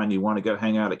nearby and you want to go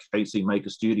hang out at KC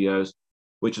Maker Studios,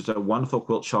 which is a wonderful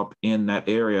quilt shop in that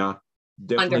area,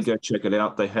 definitely go check it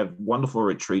out. They have wonderful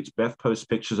retreats. Beth posts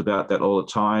pictures about that all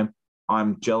the time.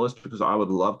 I'm jealous because I would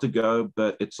love to go,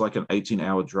 but it's like an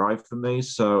 18-hour drive for me,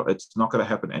 so it's not going to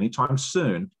happen anytime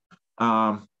soon.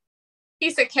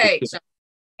 Piece of cake.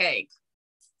 Cake.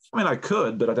 I mean, I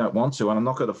could, but I don't want to, and I'm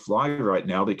not going to fly right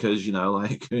now because,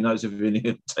 who knows if you need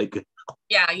to take it.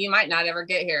 Yeah, you might not ever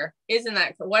get here. Isn't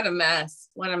that what a mess?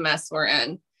 What a mess we're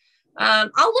in.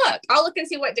 I'll look and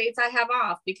see what dates I have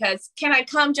off, because can I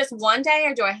come just one day,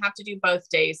 or do I have to do both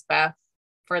days, Beth,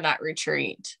 for that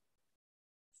retreat?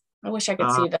 I wish I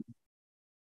could see that.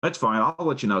 That's fine. I'll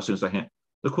let you know as soon as I can.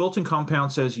 The Quilting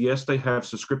Compound says, yes, they have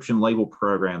subscription label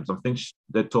programs. I think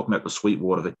they're talking about the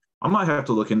Sweetwater thing. I might have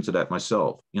to look into that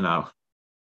myself, Yeah.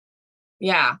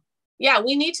 Yeah,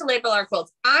 we need to label our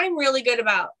quilts. I'm really good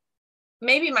about,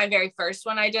 maybe my very first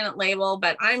one I didn't label,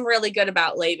 but I'm really good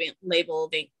about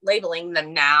labeling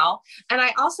them now. And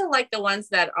I also like the ones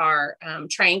that are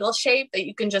triangle shaped that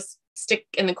you can just stick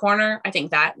in the corner. I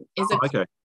think that is okay.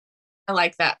 I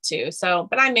like that too. So,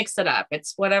 but I mix it up.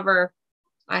 It's whatever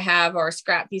I have, or a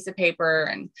scrap piece of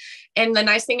paper. And the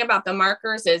nice thing about the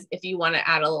markers is if you want to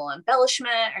add a little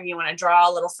embellishment or you want to draw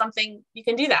a little something, you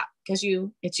can do that because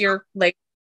it's your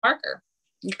marker.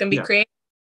 You can be creative.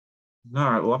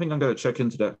 All right. Well, I think I'm going to check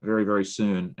into that very, very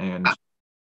soon. And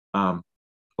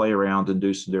play around and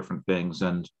do some different things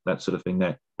and that sort of thing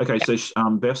there. Okay, so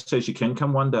Beth says you can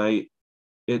come one day.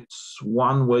 It's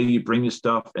one where you bring your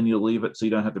stuff and you leave it so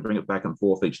you don't have to bring it back and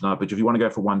forth each night. But if you want to go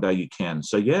for one day, you can.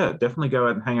 So yeah, definitely go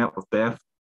out and hang out with Beth.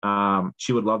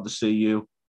 She would love to see you.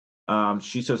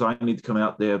 She says I need to come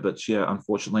out there, but yeah,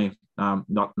 unfortunately,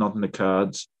 not in the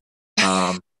cards.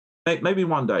 Maybe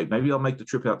one day. Maybe I'll make the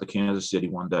trip out to Kansas City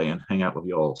one day and hang out with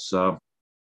you all. So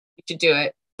you should do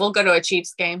it. We'll go to a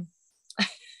Chiefs game.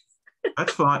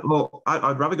 That's fine. Well,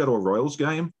 I'd rather go to a Royals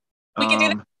game. We can do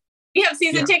that. We have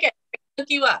season tickets. Hook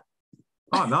you up.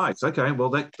 Oh, nice. Okay. Well,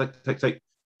 that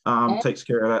takes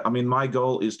care of that. I mean, my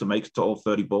goal is to make it to all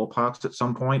 30 ballparks at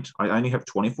some point. I only have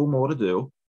 24 more to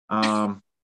do. Cool.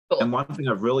 And one thing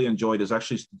I've really enjoyed is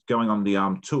actually going on the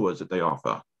tours that they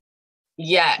offer.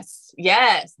 Yes.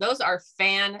 Those are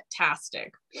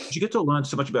fantastic. You get to learn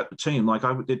so much about the team. Like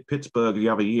I did Pittsburgh the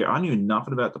other year. I knew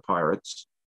nothing about the Pirates.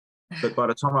 But by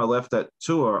the time I left that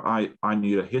tour, I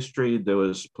knew the history. There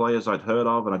was players I'd heard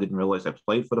of, and I didn't realize they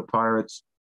played for the Pirates.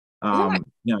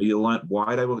 You learn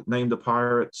why they were named the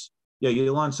Pirates. Yeah,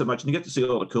 you learn so much, and you get to see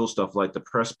all the cool stuff like the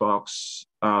press box,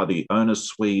 the owner's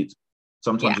suite.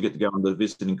 Sometimes you get to go in the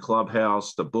visiting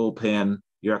clubhouse, the bullpen.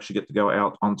 You actually get to go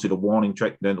out onto the warning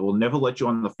track. Then it will never let you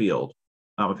on the field.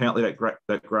 Apparently,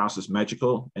 that grass is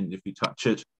magical, and if you touch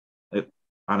it, it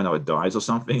dies or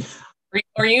something.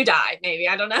 Or you die, maybe.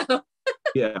 I don't know.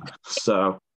 Yeah.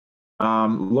 So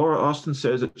Laura Austin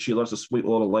says that she loves the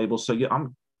Sweetwater labels. So yeah,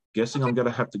 I'm guessing I'm going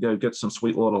to have to go get some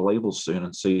Sweetwater labels soon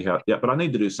and see how. Yeah, but I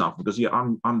need to do something because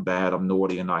I'm bad. I'm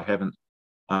naughty, and I haven't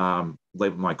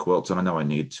labeled my quilts, and I know I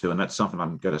need to, and that's something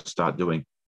I'm going to start doing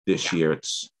this year.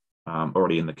 It's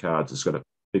already in the cards. It's got to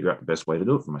figure out the best way to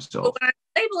do it for myself. But when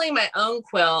I'm labeling my own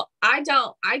quilt, I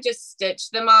just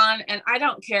stitch them on, and I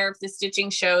don't care if the stitching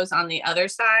shows on the other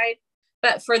side.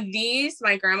 But for these,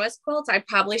 my grandma's quilts, I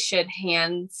probably should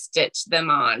hand stitch them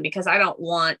on because I don't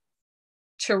want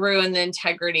to ruin the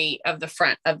integrity of the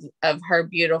front of her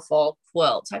beautiful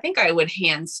quilt. I think I would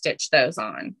hand stitch those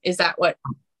on. Is that what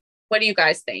do you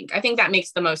guys think? I think that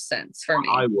makes the most sense for me.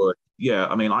 I would. Yeah.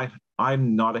 I mean,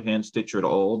 I'm not a hand stitcher at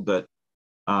all, but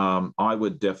I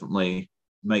would definitely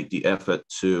make the effort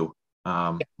to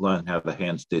learn how to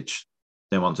hand stitch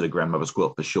them onto the grandmother's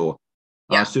quilt for sure.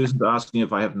 Yeah. Susan's asking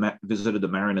if I have visited the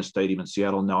Mariner Stadium in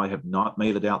Seattle. No, I have not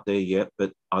made it out there yet,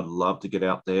 but I'd love to get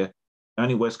out there. The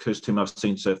only West Coast team I've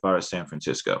seen so far is San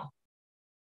Francisco.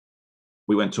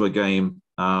 We went to a game,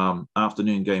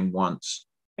 afternoon game once.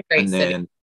 A great city.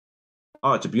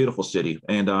 It's a beautiful city.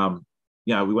 And,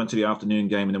 we went to the afternoon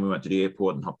game and then we went to the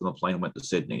airport and hopped on a plane and went to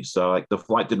Sydney. So like the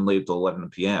flight didn't leave till 11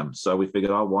 p.m. So we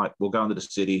figured, we'll go into the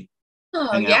city.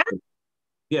 Oh,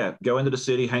 yeah? Go into the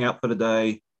city, hang out for the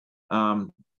day.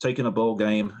 Taking a ball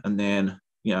game and then,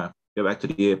 go back to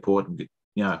the airport and,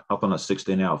 hop on a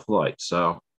 16-hour flight.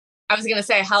 So I was going to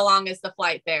say, how long is the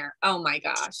flight there? Oh my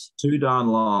gosh. Too darn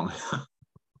long.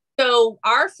 So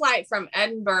our flight from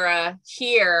Edinburgh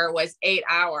here was 8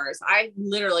 hours. I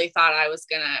literally thought I was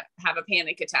going to have a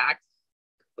panic attack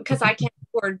because I can't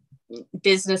afford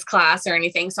business class or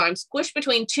anything. So I'm squished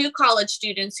between two college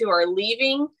students who are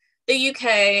leaving the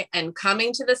UK and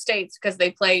coming to the States because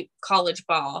they play college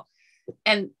ball.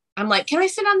 And I'm like, can I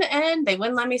sit on the end? They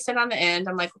wouldn't let me sit on the end.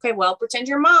 I'm like, okay, well, pretend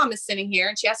your mom is sitting here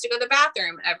and she has to go to the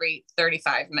bathroom every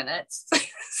 35 minutes.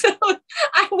 So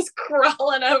I was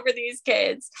crawling over these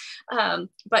kids.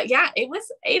 But yeah, it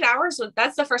was 8 hours.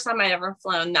 That's the first time I'd ever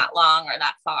flown that long or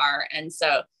that far. And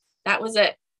so that was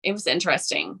it. It was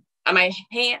interesting. My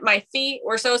feet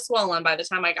were so swollen by the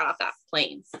time I got off that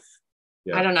plane.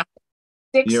 Yeah. I don't know.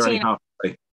 16. You're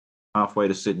only halfway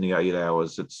to Sydney, 8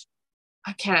 hours.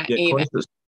 I can't even.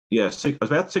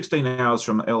 About 16 hours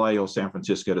from LA or San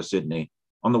Francisco to Sydney.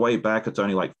 On the way back, it's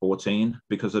only like 14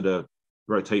 because of the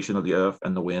rotation of the earth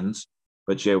and the winds.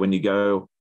 But yeah, when you go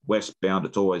westbound,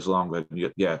 it's always longer.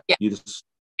 You just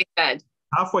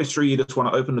halfway through, you just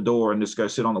want to open the door and just go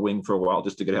sit on the wing for a while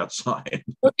just to get outside.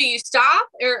 Well, do you stop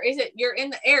or is it you're in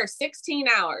the air 16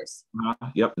 hours?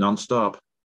 Yep, nonstop.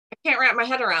 I can't wrap my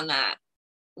head around that.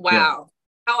 Wow.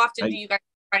 Yeah. How often do you guys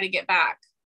try to get back?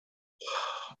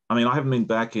 I mean, I haven't been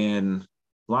back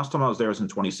last time I was there was in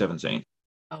 2017.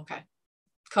 Okay.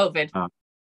 COVID.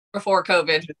 Before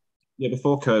COVID. Yeah,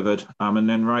 before COVID. And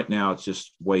then right now it's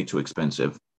just way too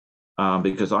expensive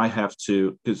because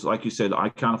like you said, I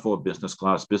can't afford business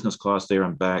class there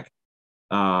and back.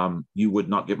 You would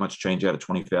not get much change out of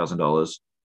 $20,000.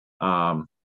 And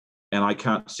I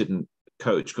can't sit and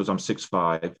coach because I'm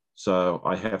 6'5". So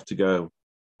I have to go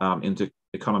into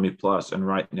economy plus, and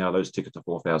right now those tickets are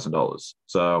 $4,000.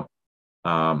 So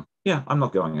I'm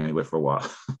not going anywhere for a while.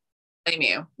 Blame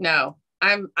you. No,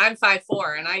 I'm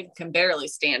 5'4" and I can barely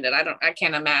stand it. I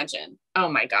can't imagine. Oh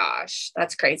my gosh,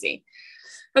 that's crazy.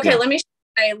 Okay, let me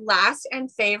show you my last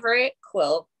and favorite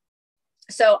quilt.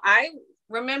 So I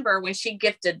remember when she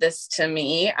gifted this to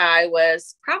me, I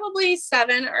was probably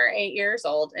 7 or 8 years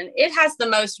old, and it has the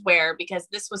most wear because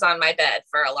this was on my bed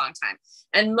for a long time.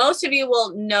 And most of you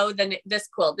will know this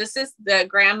quilt. This is the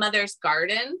Grandmother's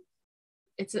Garden.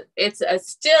 It's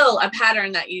still a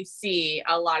pattern that you see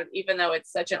a lot of, even though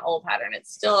it's such an old pattern,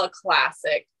 it's still a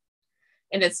classic.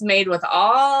 And it's made with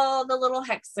all the little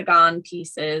hexagon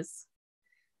pieces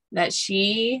that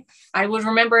I would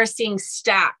remember seeing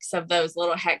stacks of those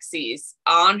little hexies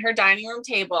on her dining room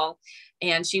table,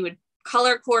 and she would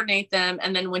color coordinate them.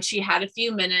 And then when she had a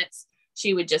few minutes,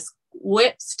 she would just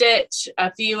whip stitch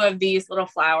a few of these little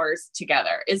flowers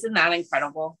together. Isn't that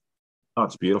incredible? Oh,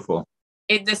 it's beautiful.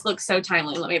 It just looks so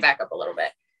timely. Let me back up a little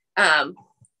bit.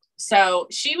 So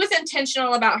she was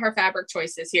intentional about her fabric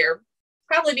choices here,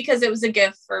 probably because it was a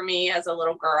gift for me as a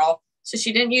little girl. So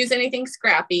she didn't use anything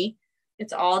scrappy.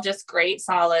 It's all just great,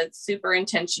 solid, super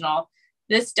intentional.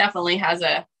 This definitely has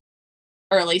a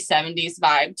early 70s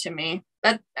vibe to me.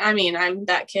 I'm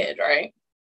that kid, right?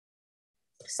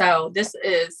 So this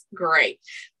is great.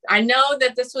 I know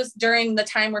that this was during the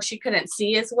time where she couldn't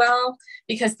see as well,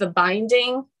 because the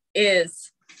binding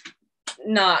is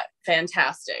not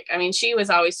fantastic. I mean, she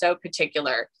was always so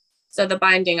particular. So the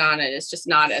binding on it is just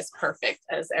not as perfect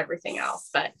as everything else.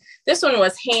 But this one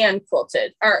was hand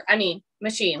quilted,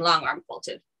 machine long arm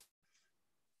quilted.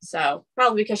 So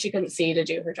probably because she couldn't see to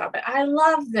do her job. But I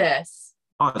love this.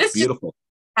 Oh, it's beautiful.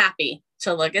 Happy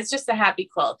to look. It's just a happy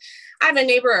quilt. I have a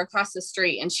neighbor across the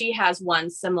street, and she has one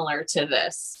similar to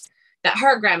this that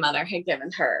her grandmother had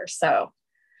given her. So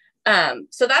I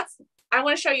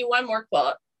want to show you one more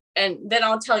quilt, and then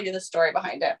I'll tell you the story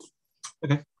behind it.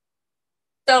 Okay.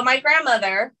 So my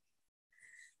grandmother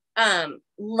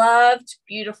loved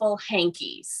beautiful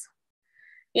hankies.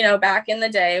 You know, back in the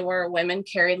day where women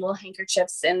carried little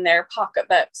handkerchiefs in their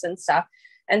pocketbooks and stuff.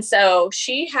 And so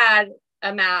she had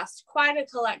amassed quite a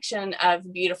collection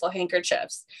of beautiful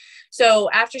handkerchiefs. So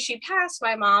after she passed,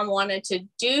 my mom wanted to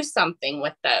do something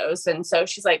with those. And so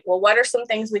she's like, well, what are some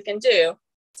things we can do?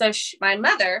 So my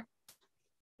mother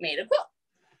made a quilt.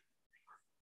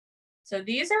 So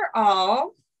these are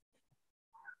all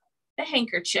the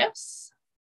handkerchiefs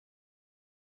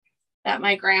that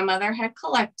my grandmother had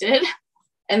collected.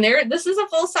 And this is a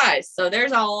full size, so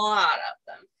there's a lot of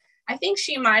them. I think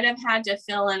she might have had to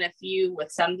fill in a few with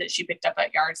some that she picked up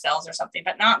at yard sales or something,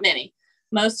 but not many.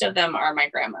 Most of them are my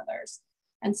grandmother's.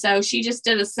 And so she just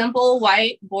did a simple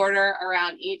white border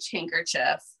around each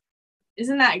handkerchief.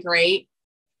 Isn't that great?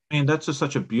 And that's just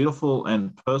such a beautiful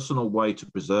and personal way to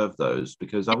preserve those,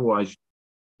 because otherwise,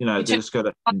 they just got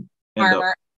to end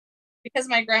up. Because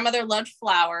my grandmother loved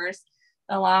flowers,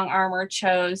 the long armor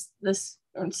chose this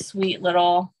sweet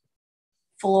little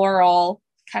floral,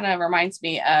 kind of reminds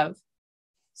me of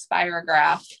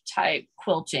spirograph type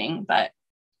quilting, but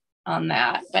on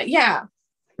that. But yeah,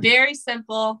 very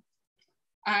simple.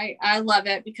 I love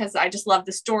it because I just love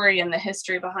the story and the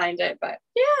history behind it. But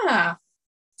yeah,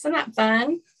 isn't that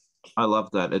fun? I love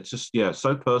that. It's just,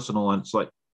 so personal, and it's like,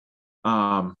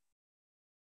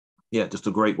 just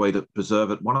a great way to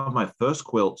preserve it. One of my first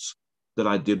quilts that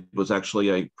I did was actually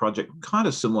a project kind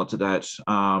of similar to that.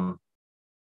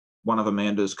 One of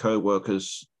Amanda's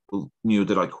co-workers knew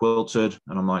that I quilted,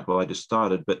 and I'm like, well, I just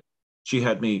started, but she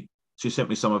sent me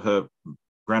some of her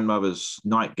grandmother's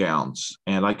nightgowns,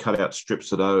 and I cut out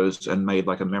strips of those and made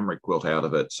like a memory quilt out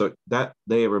of it. So that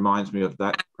there reminds me of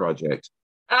that project.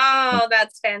 Oh,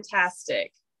 that's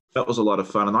fantastic. That was a lot of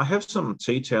fun. And I have some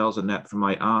tea towels and that from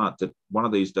my aunt that one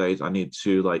of these days I need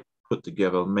to like put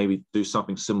together, maybe do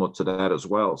something similar to that as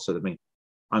well. So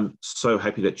I'm so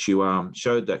happy that you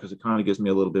showed that, because it kind of gives me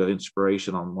a little bit of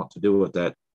inspiration on what to do with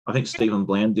that. I think Stephen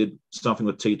Bland did something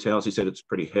with tea towels. He said it's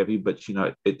pretty heavy, but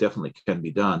it definitely can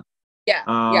be done. Yeah.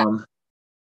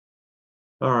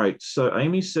 All right. So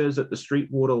Amy says that the street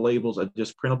water labels are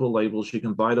just printable labels. You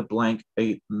can buy the blank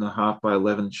 8.5 by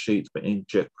 11 sheets for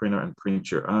inkjet printer and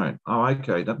print your own. Oh,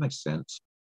 okay. That makes sense.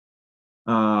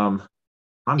 I'm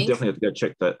definitely have to go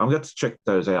check that. I'm going to check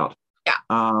those out. Yeah.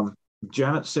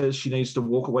 Janet says she needs to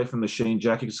walk away from the machine.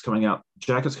 Jack is coming out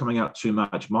too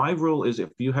much. My rule is if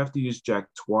you have to use Jack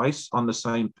twice on the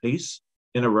same piece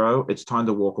in a row, it's time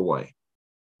to walk away.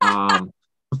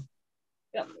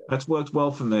 That's worked well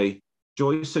for me.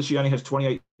 Joyce says she only has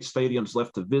 28 stadiums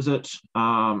left to visit.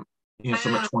 Some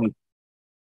at 20.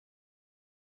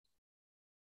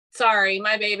 Sorry,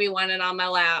 my baby wanted on my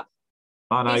lap.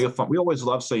 Oh, no, you're fine. We always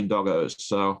love seeing doggos.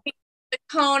 So the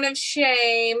cone of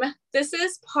shame. This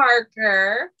is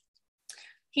Parker.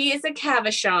 He is a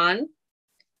Cavachon.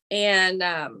 And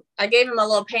I gave him a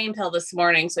little pain pill this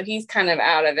morning, so he's kind of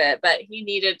out of it, but he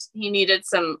needed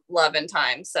some love and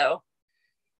time. So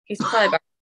he's probably about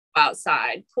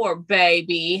outside. Poor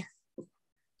baby.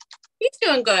 He's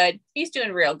doing good. He's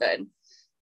doing real good.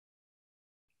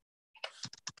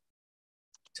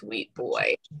 Sweet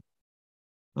boy.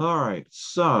 All right.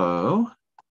 So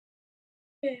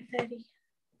Hey, Betty.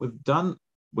 we're done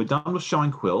with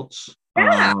showing quilts.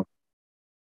 Yeah.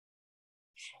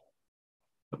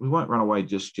 But we won't run away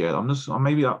just yet.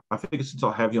 I think since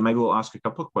I'll have you, maybe we'll ask a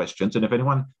couple of questions. And if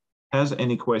anyone has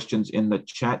any questions in the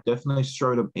chat, definitely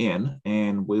throw them in,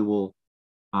 and we will,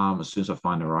 as soon as I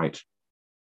find the right.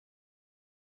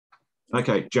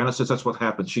 Okay, Janice says that's what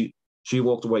happened. She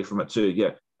walked away from it too.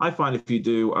 Yeah, I find if you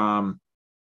do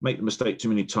make the mistake too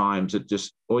many times, it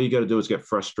just, all you got to do is get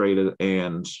frustrated,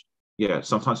 and yeah,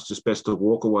 sometimes it's just best to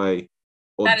walk away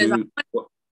or that do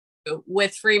is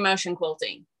with free motion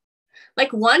quilting.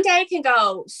 Like one day can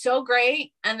go so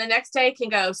great and the next day can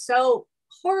go so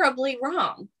horribly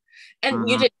wrong. And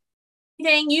you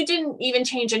didn't even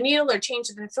change a needle or change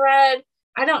the thread.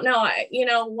 I don't know.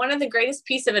 One of the greatest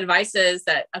piece of advices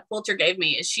that a quilter gave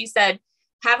me is she said,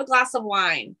 have a glass of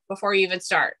wine before you even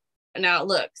start. Now,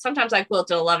 look, sometimes I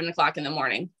quilt at 11 o'clock in the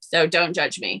morning, so don't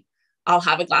judge me. I'll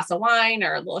have a glass of wine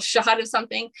or a little shot of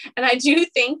something. And I do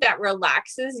think that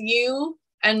relaxes you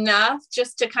enough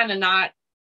just to kind of not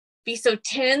be so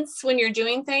tense when you're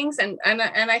doing things. And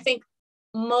I think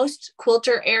most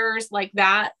quilter errors like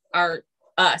that are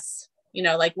us,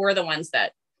 like we're the ones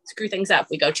that screw things up.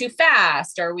 We go too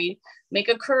fast, or we make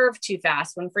a curve too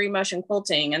fast when free motion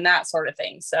quilting and that sort of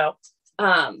thing. So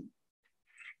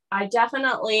I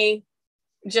definitely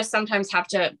just sometimes have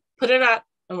to put it up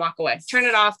and walk away, turn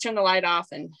it off, turn the light off,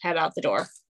 and head out the door.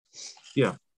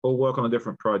 Yeah, or work on a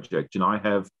different project.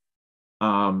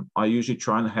 I usually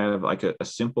try and have like a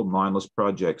simple mindless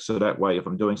project, so that way if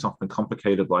I'm doing something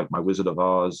complicated like my Wizard of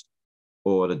Oz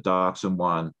or the Darkson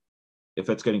one, if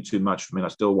it's getting too much for me and I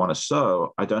still want to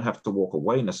sew, I don't have to walk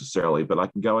away necessarily, but I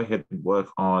can go ahead and work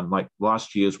on, like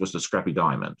last year's was the Scrappy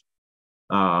Diamond.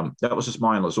 That was just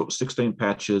mindless. It was 16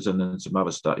 patches and then some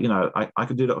other stuff. I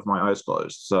could do that with my eyes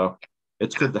closed. So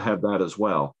it's good to have that as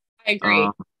well. I agree.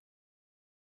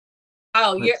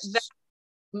 The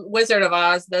Wizard of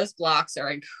Oz, those blocks are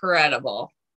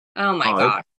incredible. Oh my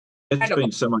gosh. It's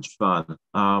been so much fun.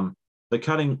 The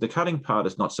cutting part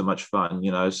is not so much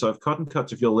fun, So if Cotton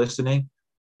Cuts, if you're listening,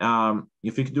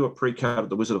 if you could do a pre-cut of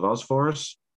the Wizard of Oz for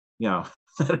us, There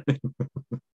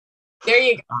you go.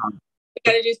 You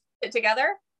gotta do it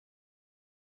together.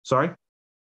 Sorry?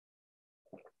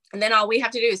 And then all we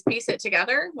have to do is piece it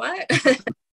together. What?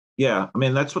 Yeah, I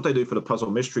mean, that's what they do for the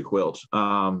puzzle mystery quilt.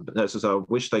 That's just, I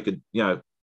wish they could,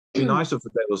 be nice if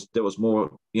there was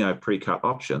more, pre-cut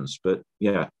options. But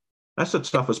yeah, that's the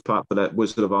toughest part for that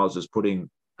Wizard of Oz is cutting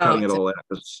it all out.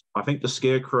 I think the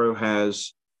Scarecrow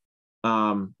has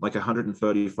like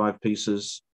 135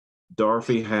 pieces.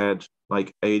 Dorothy had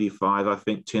like 85. I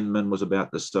think Tinman was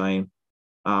about the same.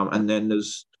 And then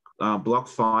there's block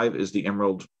 5 is the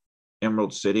Emerald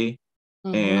City.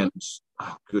 Mm-hmm. And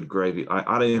good gravy.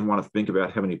 I don't even want to think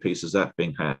about how many pieces that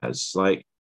thing has. Like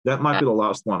that might be the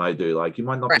last one I do. Like you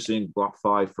might not be seeing block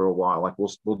 5 for a while. Like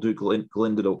we'll do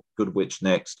Glinda the Good Witch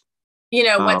next.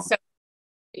 So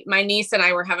my niece and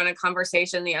I were having a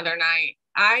conversation the other night.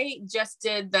 I just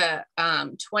did the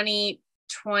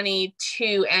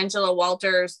 2022 Angela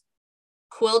Walters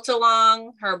quilt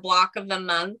along, her block of the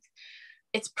month.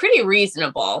 It's pretty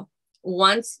reasonable.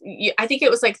 I think it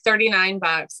was like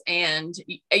 $39, and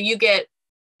you get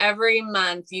every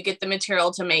month you get the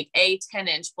material to make a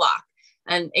 10-inch block,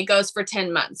 and it goes for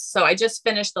 10 months. So I just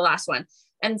finished the last one,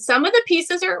 and some of the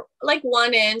pieces are like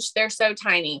 1 inch. They're so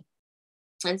tiny.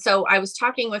 And so I was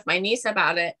talking with my niece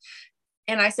about it,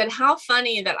 and I said, how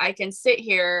funny that I can sit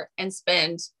here and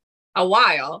spend a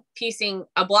while piecing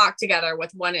a block together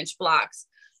with 1-inch blocks,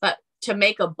 but to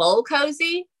make a bowl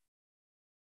cozy,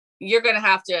 you're going to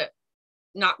have to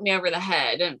knock me over the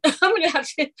head, and I'm going to have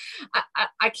to,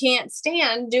 I can't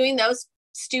stand doing those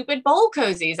stupid bowl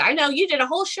cozies. I know you did a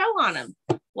whole show on them.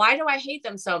 Why do I hate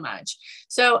them so much?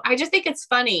 So I just think it's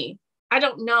funny. I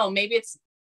don't know. Maybe it's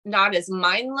not as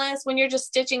mindless when you're just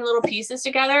stitching little pieces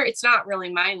together. It's not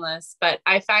really mindless, but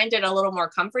I find it a little more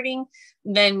comforting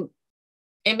than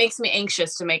it makes me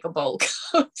anxious to make a bowl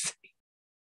cozy.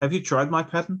 Have you tried my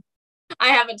pattern? I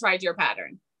haven't tried your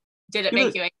pattern. Did it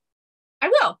make you anxious? I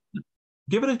will.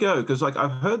 Give it a go, because like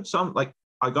I've heard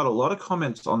I got a lot of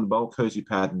comments on the bowl cozy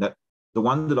pattern, that the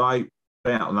one that I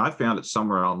found, and I found it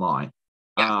somewhere online.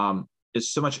 Yeah.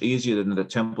 is so much easier than the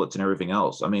templates and everything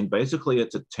else. I mean, basically,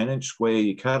 it's a 10-inch square.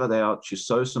 You cut it out, you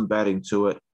sew some batting to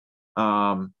it,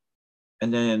 and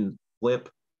then flip,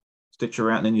 stitch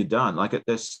around, and then you're done. Like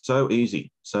they're so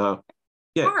easy. So,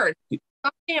 yeah. Hard.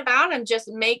 Something about them just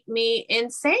make me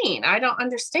insane. I don't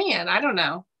understand. I don't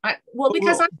know.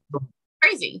 Because I'm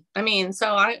crazy. I mean,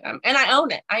 so and I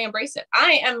own it. I embrace it.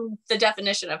 I am the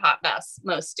definition of hot mess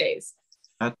most days.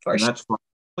 That's fine.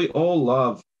 We all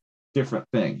love different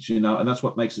things, and that's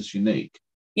what makes us unique.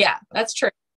 Yeah, that's true.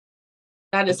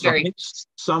 That is very.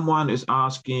 Someone is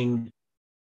asking.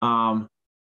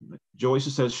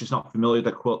 Joyce says she's not familiar with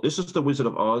that quilt. This is the Wizard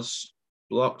of Oz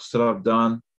blocks that I've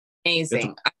done.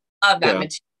 Amazing. I love that material.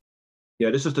 Yeah,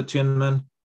 this is the Tinman,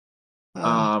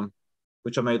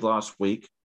 which I made last week.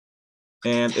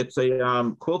 And it's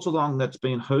a quilt along that's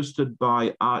been hosted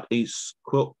by Art East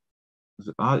Quilt. Is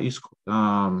it Art East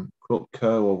Quilt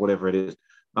Co. or whatever it is?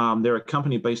 They're a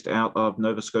company based out of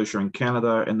Nova Scotia in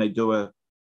Canada, and they do a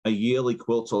yearly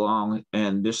quilt along.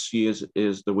 And this year's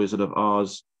is the Wizard of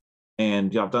Oz.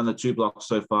 And yeah, I've done the 2 blocks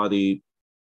so far, the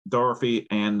Dorothy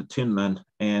and the Tinman.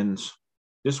 And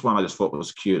this one I just thought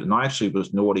was cute. And I actually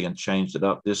was naughty and changed it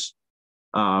up. This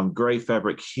gray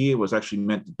fabric here was actually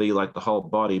meant to be like the whole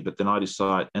body, but then I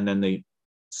decided, and then the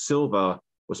silver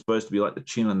was supposed to be like the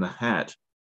chin and the hat.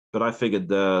 But I figured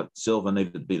the silver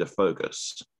needed to be the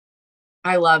focus.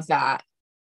 I love that.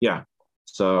 Yeah.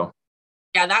 So.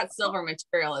 Yeah, that silver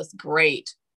material is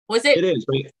great. Was it? It is.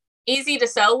 Easy to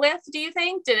sew with, do you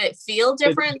think? Did it feel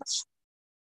different?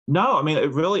 No, I mean,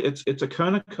 it's a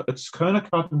Kona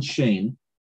cotton sheen.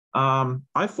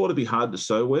 I thought it'd be hard to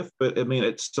sew with, but I mean,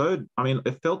 it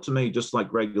felt to me just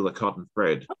like regular cotton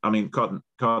thread. I mean, cotton.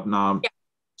 Yeah.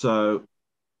 So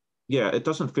yeah, it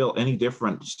doesn't feel any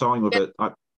different sewing with it.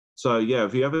 So yeah,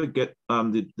 if you ever get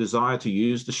the desire to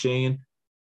use the sheen,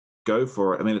 go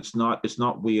for it. I mean, it's not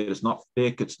weird. It's not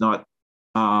thick. It's not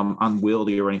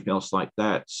unwieldy or anything else like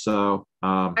that. So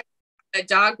a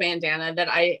dog bandana that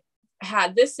I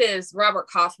had, this is Robert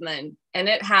Kaufman, and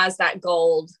it has that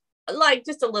gold, like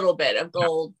just a little bit of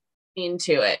gold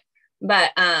into it,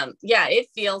 but yeah, it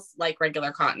feels like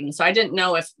regular cotton. So I didn't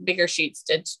know if bigger sheets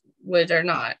would or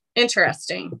not.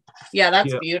 Interesting. Yeah,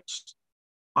 that's beautiful.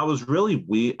 I was really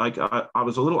weird. Like I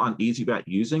was a little uneasy about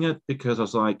using it because I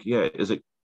was like, yeah,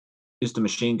 is the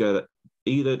machine going to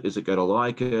eat it? Is it going to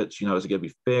like it? Is it going to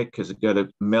be thick? Is it going to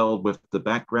meld with the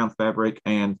background fabric?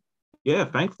 And yeah,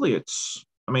 thankfully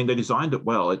they designed it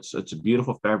well. It's a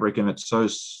beautiful fabric, and it's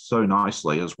so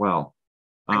nicely as well.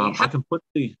 I can put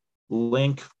the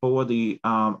link for the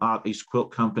Art East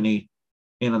Quilt Company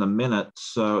in a minute.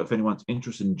 So if anyone's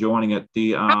interested in joining it,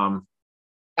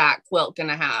 that quilt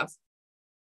gonna have?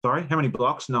 Sorry, how many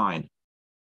blocks? 9.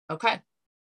 Okay.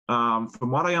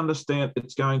 From what I understand,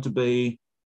 it's going to be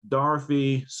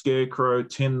Dorothy, Scarecrow,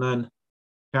 Tinman,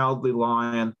 Cowardly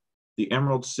Lion, the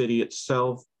Emerald City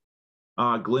itself,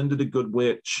 Glinda the Good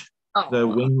Witch, the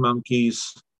Winged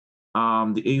Monkeys,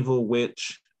 the Evil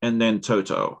Witch, and then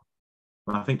Toto.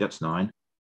 I think that's 9.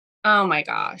 Oh my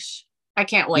gosh. I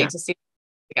can't wait to see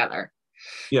them together.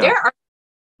 Yeah. There are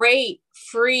great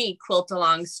free quilt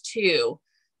alongs too.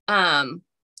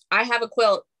 I have a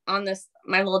quilt on this,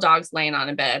 my little dog's laying on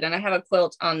a bed, and I have a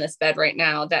quilt on this bed right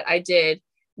now that I did.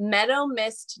 Meadow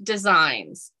Mist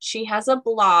Designs. She has a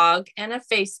blog and a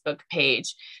Facebook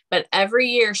page, but every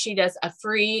year she does a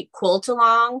free quilt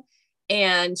along,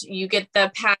 and you get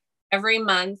the pack every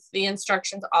month, the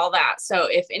instructions, all that. So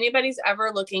if anybody's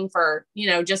ever looking for,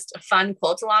 just a fun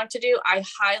quilt along to do, I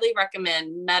highly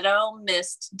recommend Meadow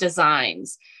Mist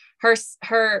Designs.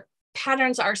 Her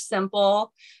patterns are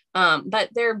simple, but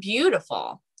they're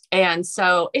beautiful. And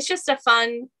so it's just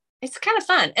it's kind of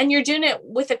fun. And you're doing it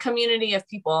with a community of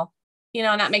people,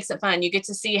 and that makes it fun. You get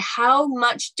to see how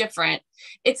much different.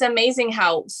 It's amazing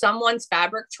how someone's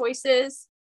fabric choices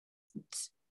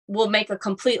will make a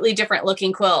completely different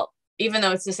looking quilt, even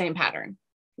though it's the same pattern.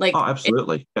 Like, oh,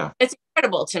 absolutely. Yeah. It's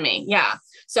incredible to me. Yeah.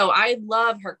 So I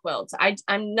love her quilts.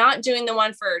 I'm not doing the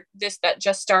one for this that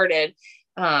just started,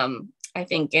 I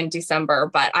think in December,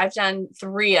 but I've done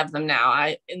 3 of them now.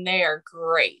 And they are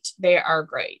great. They are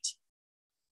great.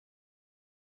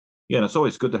 Yeah, and it's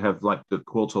always good to have like the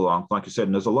quilt along, like you said,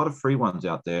 and there's a lot of free ones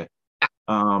out there.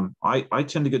 I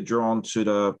tend to get drawn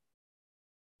to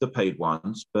the paid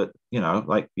ones, but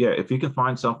if you can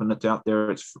find something that's out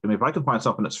there, if I can find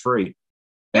something that's free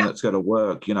and it's going to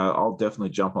work, I'll definitely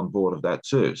jump on board of that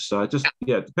too. So it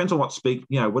depends on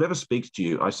whatever speaks to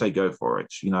you, I say go for it.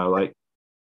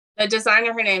 The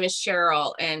designer, her name is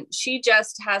Cheryl, and she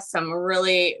just has some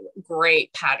really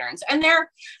great patterns. And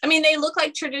they look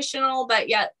like traditional, but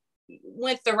yet,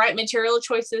 with the right material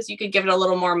choices, you could give it a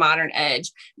little more modern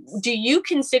edge. Do you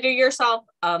consider yourself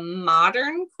a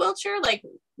modern quilter? Like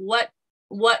what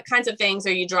kinds of things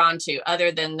are you drawn to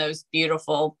other than those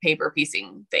beautiful paper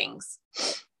piecing things?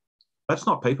 That's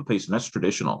not paper piecing, that's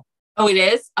traditional. Oh, it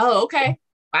is? Oh, okay.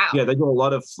 Wow. Yeah, they do a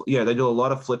lot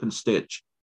of flip and stitch.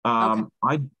 Okay.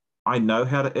 I know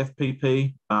how to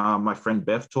FPP. My friend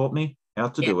Beth taught me how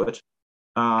to do it.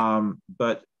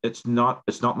 But it's not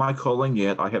my calling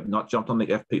yet. I have not jumped on the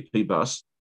FPP bus.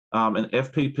 And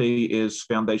FPP is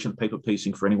foundation paper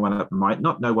piecing for anyone that might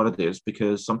not know what it is,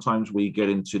 because sometimes we get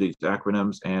into these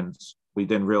acronyms and we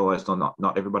then realize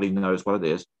not everybody knows what it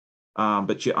is.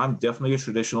 But yeah, I'm definitely a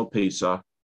traditional piecer.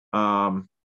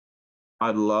 I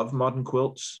love modern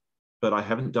quilts, but I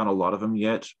haven't done a lot of them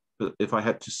yet. But if I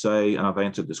had to say, and I've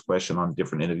answered this question on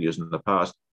different interviews in the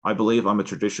past, I believe I'm a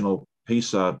traditional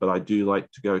piecer, but I do like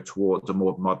to go towards a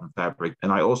more modern fabric.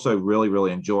 And I also really,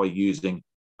 really enjoy using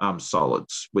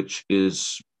solids, which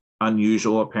is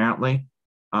unusual apparently,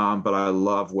 but I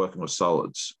love working with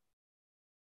solids.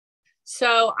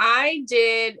 So I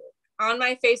did on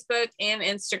my Facebook and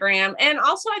Instagram, and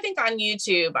also I think on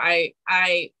YouTube,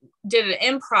 I did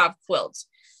an improv quilt.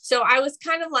 So I was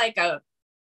kind of like a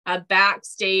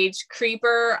backstage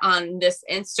creeper on this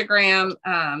Instagram.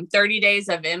 30 days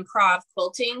of improv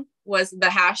quilting was the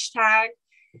hashtag.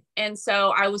 And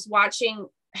so I was watching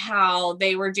how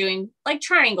they were doing like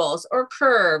triangles or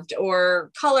curved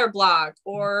or color block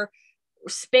or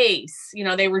space.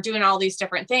 They were doing all these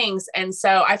different things. And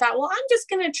so I thought, well, I'm just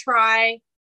going to try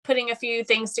putting a few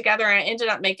things together. And I ended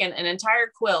up making an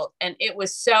entire quilt. And it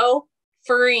was so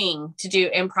freeing to do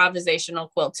improvisational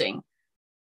quilting.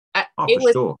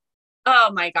 Sure.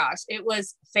 Oh my gosh, it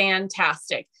was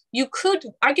fantastic.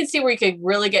 I could see where you could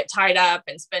really get tied up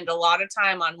and spend a lot of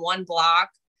time on one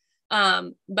block.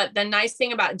 But the nice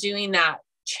thing about doing that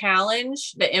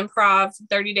challenge, the improv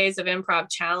 30 days of improv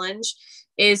challenge,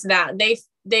 is that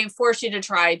they force you to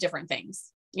try different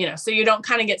things, so you don't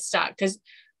kind of get stuck, because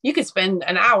you could spend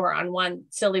an hour on one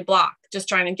silly block just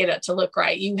trying to get it to look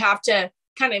right. You have to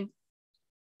kind of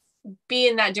be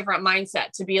in that different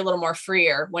mindset to be a little more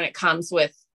freer when it comes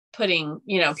with putting,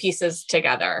 pieces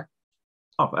together.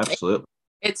 Oh, absolutely.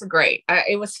 It's great.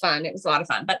 It was fun. It was a lot of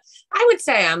fun, but I would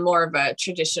say I'm more of a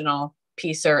traditional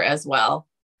piecer as well,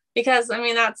 because I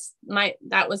mean, that's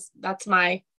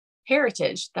my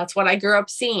heritage. That's what I grew up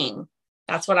seeing.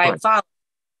 That's what I follow.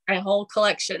 My whole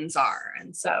collections are.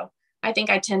 And so I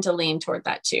think I tend to lean toward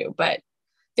that too, but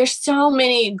there's so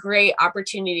many great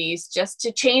opportunities just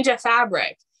to change a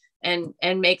fabric and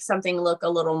make something look a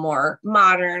little more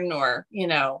modern, or,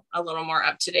 a little more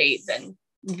up to date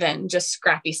than just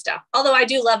scrappy stuff. Although I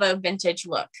do love a vintage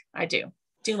look. I do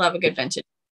love a good vintage.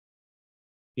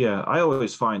 Yeah. I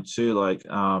always find too, like,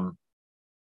 I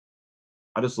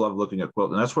just love looking at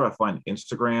quilts, and that's where I find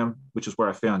Instagram, which is where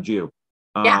I found you,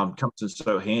 comes in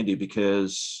so handy,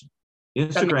 because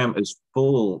Instagram is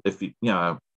full,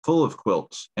 full of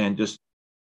quilts and just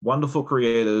wonderful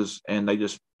creators, and they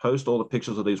just post all the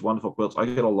pictures of these wonderful quilts. I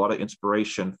get a lot of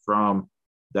inspiration from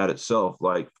that itself.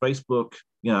 Like Facebook,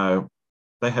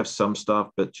 they have some stuff,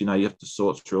 but you have to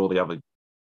sort through all the other,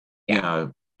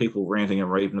 people ranting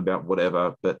and raving about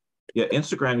whatever. But yeah,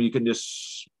 Instagram, you can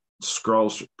just scroll.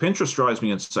 Pinterest drives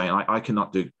me insane. I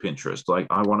cannot do Pinterest. Like,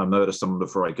 I want to murder someone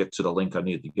before I get to the link I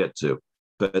need to get to.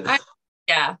 But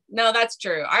yeah, no, that's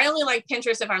true. I only like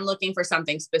Pinterest if I'm looking for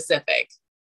something specific.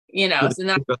 So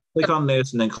click on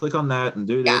this and then click on that and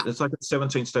do this. It's like a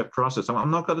 17-step process. I'm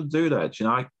not going to do that.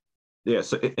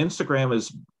 So Instagram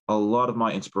is a lot of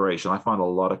my inspiration. I find a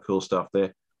lot of cool stuff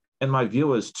there. And my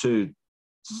viewers too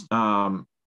are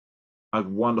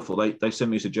wonderful. They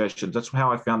send me suggestions. That's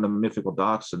how I found the Mythical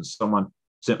Darks. And someone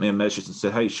sent me a message and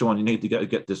said, "Hey, Sean, you need to go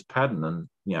get this pattern." And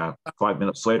 5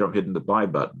 minutes later, I'm hitting the buy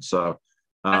button. So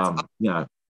awesome.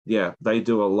 They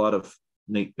do a lot of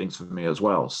neat things for me as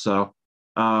well. So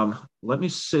let me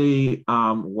see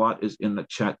what is in the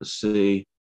chat to see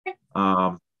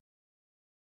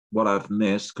what I've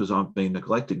missed, because I've been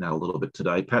neglecting that a little bit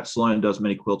today. Pat Sloan does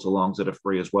many quilts alongs that are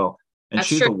free as well, and That's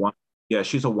she's true.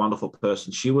 she's a wonderful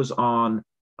person. She was on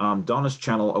Donna's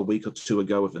channel a week or two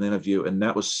ago with an interview, and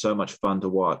that was so much fun to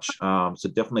watch. So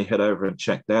definitely head over and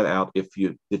check that out if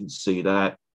you didn't see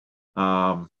that.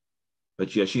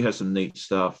 But yeah, she has some neat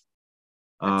stuff.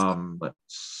 Let's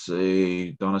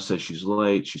see. Donna says she's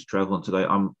late. She's traveling today.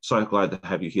 I'm so glad to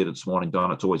have you here this morning,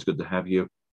 Donna. It's always good to have you.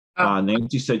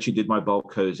 Nancy said she did my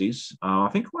bulk cozies. I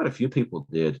think quite a few people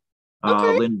did.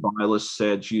 Okay. Lynn Bylis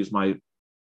said she used my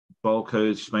bulk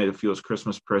cozies. She made a few as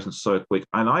Christmas presents so quick.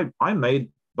 And I made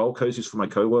bulk cozies for my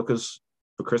coworkers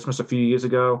for Christmas a few years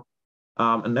ago.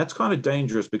 And that's kind of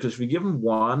dangerous because if you give them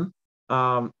one,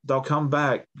 they'll come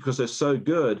back because they're so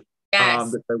good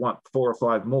Yes. that they want 4 or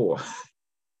 5 more.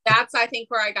 That's, I think,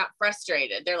 where I got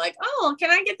frustrated. They're like, "Oh,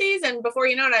 can I get these?" And before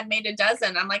you know it, I've made a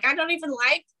dozen. I'm like, I don't even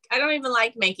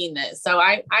like making this. So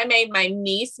I made, my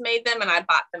niece made them and I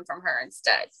bought them from her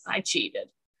instead. I cheated.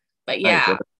 But Hey,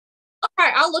 yeah. All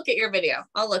right, I'll look at your video.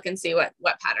 I'll look and see what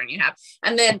pattern you have.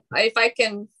 And then if I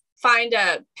can find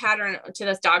a pattern to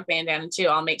this dog bandana too,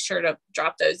 I'll make sure to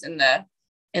drop those in the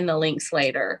links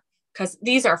later, because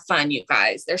these are fun, you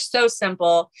guys. They're so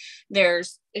simple.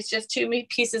 It's just 2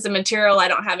 pieces of material. I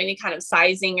don't have any kind of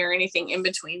sizing or anything in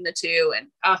between the two, and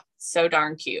so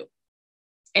darn cute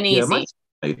and easy.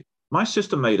 Yeah, my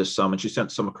sister made us some, and she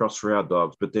sent some across for our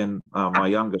dogs. But then my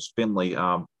youngest Finley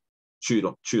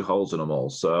chewed holes in them all,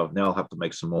 so now I'll have to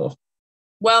make some more.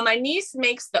 Well, my niece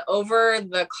makes the over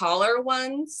the collar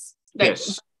ones.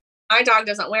 Yes. My dog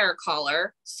doesn't wear a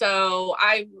collar, so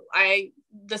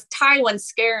the tie ones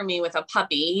scare me with a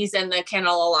puppy. He's in the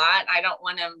kennel a lot. I don't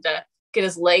want him to get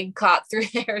his leg caught through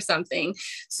there or something.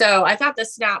 So I thought the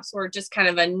snaps were just kind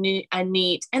of a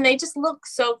neat, and they just look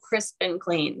so crisp and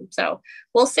clean. So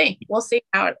we'll see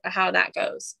how that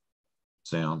goes.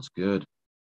 Sounds good.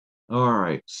 All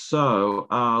right, so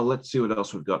let's see what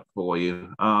else we've got for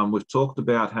you. We've talked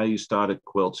about how you started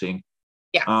quilting.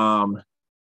 Yeah.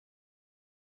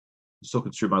 Just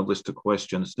looking through my list of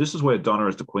questions. This is where Donna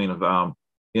is the queen of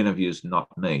interviews, not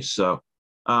me. So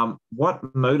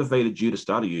what motivated you to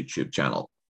start a YouTube channel?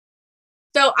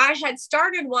 So I had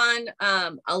started one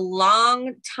a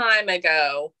long time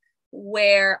ago,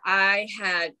 where I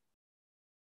had,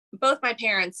 both my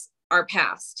parents are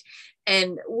passed,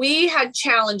 and we had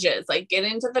challenges like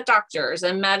getting to the doctors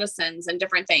and medicines and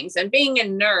different things, and being a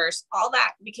nurse, all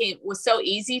that was so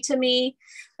easy to me.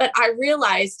 But I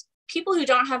realized people who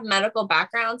don't have medical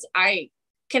backgrounds, I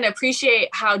can appreciate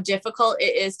how difficult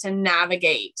it is to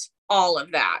navigate all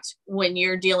of that when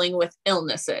you're dealing with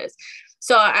illnesses.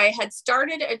 So I had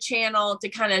started a channel to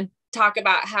kind of talk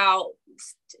about how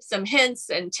some hints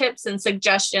and tips and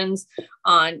suggestions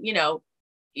on,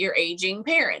 your aging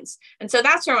parents. And so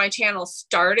that's where my channel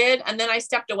started. And then I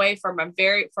stepped away for a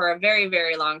very,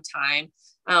 very long time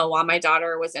while my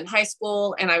daughter was in high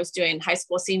school, and I was doing high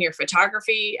school senior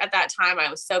photography at that time. I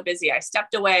was so busy, I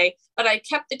stepped away, but I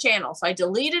kept the channel. So I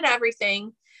deleted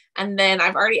everything. And then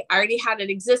I already had it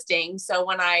existing. So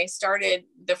when I started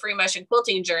the free motion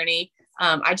quilting journey,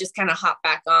 I just kind of hopped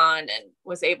back on and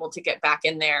was able to get back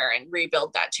in there and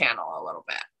rebuild that channel a little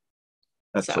bit.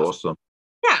 That's awesome.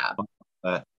 Yeah.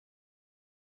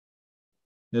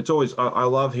 It's always, I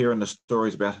love hearing the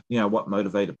stories about, what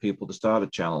motivated people to start a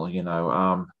channel,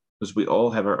 because we all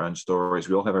have our own stories.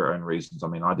 We all have our own reasons. I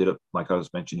mean, I did it, like I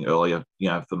was mentioning earlier,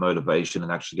 for motivation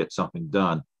and actually get something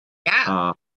done.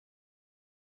 Yeah.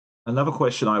 Another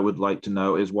question I would like to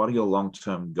know is, what are your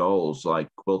long-term goals, like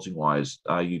quilting wise?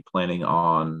 Are you planning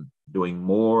on doing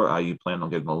more? Are you planning on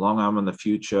getting a long arm in the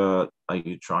future? Are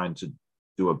you trying to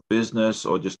do a business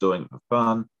or just doing it for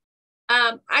fun?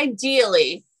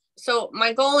 Ideally. So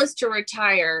my goal is to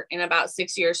retire in about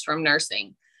 6 years from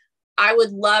nursing. I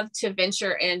would love to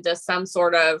venture into some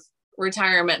sort of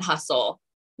retirement hustle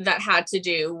that had to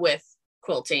do with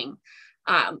quilting.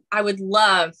 I would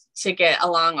love to get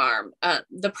a long arm.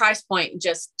 The price point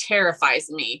just terrifies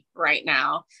me right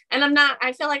now. And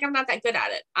I feel like I'm not that good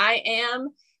at it. I am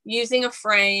using a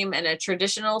frame and a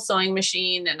traditional sewing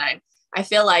machine. And I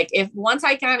feel like once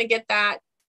I kind of get that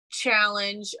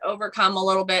challenge overcome a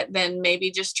little bit, then maybe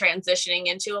just transitioning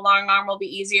into a long arm will be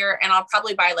easier. And I'll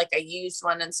probably buy like a used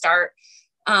one and start.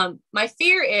 My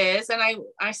fear is, and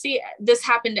I see this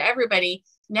happen to everybody,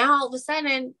 now all of a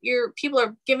sudden your people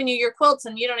are giving you your quilts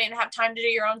and you don't even have time to do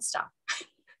your own stuff.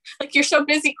 Like you're so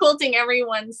busy quilting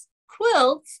everyone's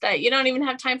quilts that you don't even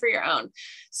have time for your own.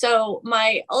 So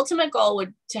my ultimate goal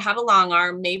would to have a long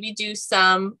arm, maybe do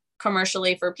some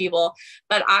commercially for people,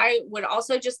 but I would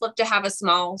also just love to have a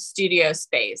small studio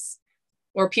space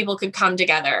where people could come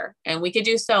together and we could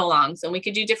do sew-alongs and we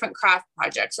could do different craft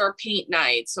projects or paint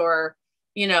nights or,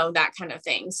 that kind of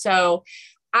thing. So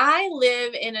I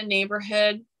live in a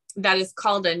neighborhood that is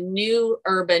called a new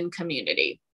urban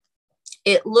community.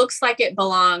 It looks like it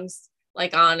belongs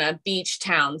like on a beach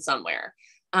town somewhere.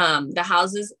 The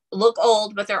houses look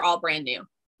old, but they're all brand new.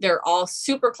 They're all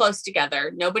super close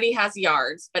together. Nobody has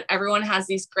yards, but everyone has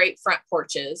these great front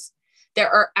porches. There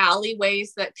are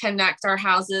alleyways that connect our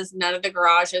houses. None of the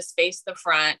garages face the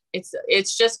front.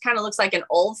 It's just kind of looks like an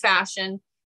old-fashioned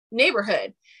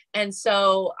neighborhood. And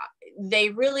so they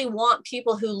really want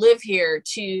people who live here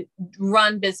to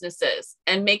run businesses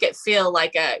and make it feel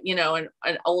like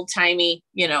an old-timey,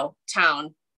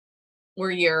 town.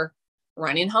 where you're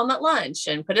running home at lunch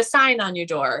and put a sign on your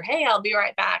door. Hey, I'll be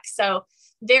right back. So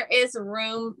there is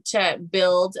room to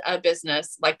build a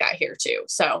business like that here too.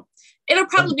 So it'll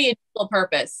probably be a dual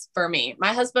purpose for me.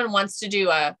 My husband wants to do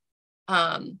a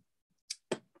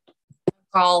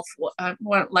golf,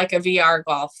 like a VR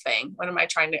golf thing. What am I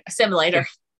trying to, a simulator?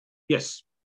 Yes.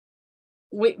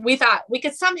 We thought we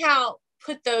could somehow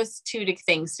put those two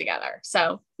things together.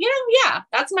 So, yeah,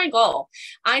 that's my goal.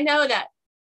 I know that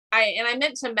I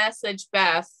meant to message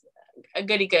Beth a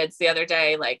Goody Goods the other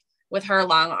day, like with her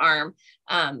long arm.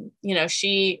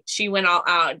 She went all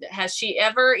out. Has she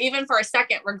ever, even for a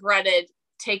second, regretted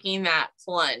taking that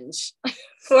plunge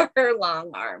for her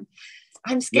long arm?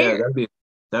 I'm scared. Yeah,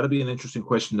 that'd be an interesting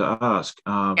question to ask,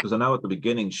 because I know at the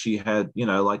beginning she had,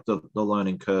 like the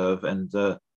learning curve and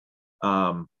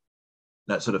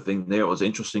that sort of thing there. It was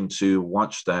interesting to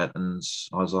watch that, and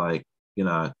I was like,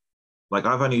 like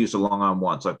I've only used a long arm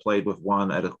once. I played with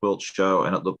one at a quilt show,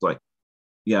 and it looked like,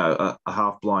 a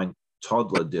half-blind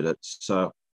toddler did it.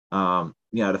 So,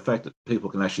 the fact that people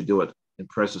can actually do it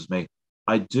impresses me.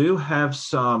 I do have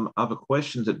some other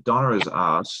questions that Donna has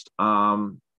asked.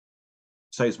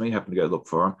 Saves me having to go look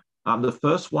for them. The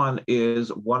first one is,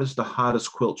 what is the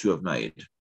hardest quilt you have made?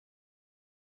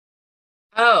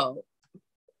 Oh,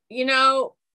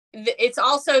 it's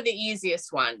also the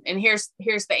easiest one. And here's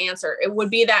the answer. It would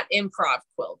be that improv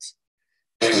quilt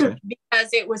because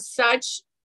it was such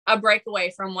a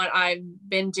breakaway from what I've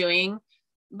been doing.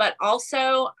 But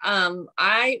also,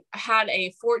 I had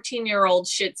a 14-year-old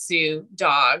Shih Tzu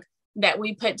dog that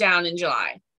we put down in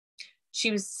July.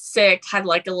 She was sick, had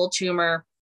like a little tumor.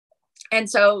 And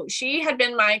so she had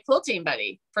been my quilting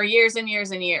buddy for years and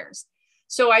years and years.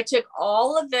 So I took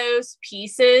all of those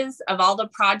pieces of all the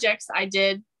projects I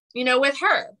did, with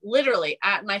her, literally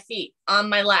at my feet, on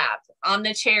my lap, on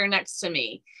the chair next to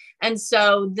me. And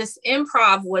so this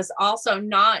improv was also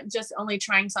not just only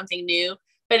trying something new,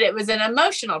 but it was an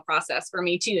emotional process for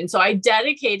me too. And so I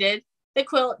dedicated the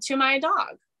quilt to my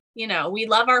dog. We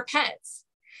love our pets.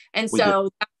 And so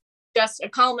that's just a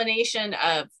culmination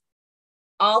of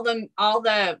all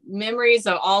the memories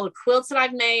of all the quilts that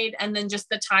I've made, and then just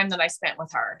the time that I spent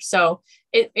with her. So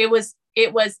it was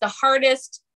the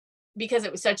hardest because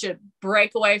it was such a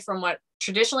breakaway from what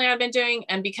traditionally I've been doing,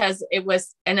 and because it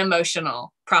was an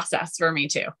emotional process for me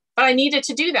too. But I needed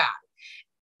to do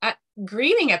that.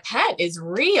 Grieving a pet is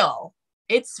real.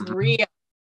 It's real.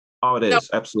 Oh, it is.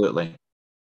 Absolutely.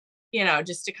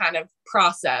 Just to kind of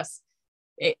process.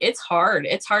 It's hard.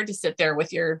 It's hard to sit there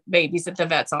with your babies at the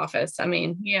vet's office. I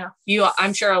mean,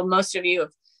 I'm sure most of you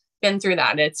have been through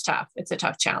that. It's tough. It's a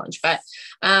tough challenge, but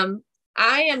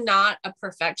I am not a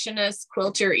perfectionist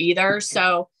quilter either.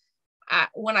 So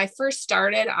when I first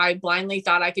started, I blindly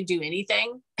thought I could do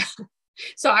anything.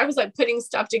 So I was like putting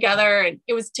stuff together and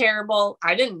it was terrible.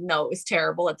 I didn't know it was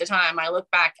terrible at the time. I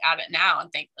look back at it now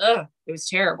and think, it was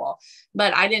terrible.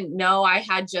 But I didn't know I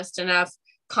had just enough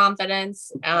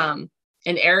confidence and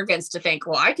arrogance to think,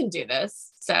 well, I can do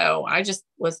this. So I just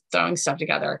was throwing stuff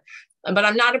together. But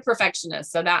I'm not a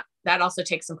perfectionist. So that also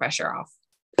takes some pressure off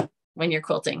when you're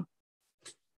quilting.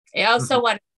 It also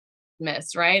what I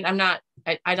miss, right?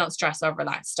 I don't stress over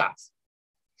that stuff.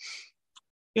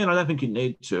 I don't think you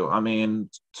need to. I mean,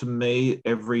 to me,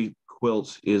 every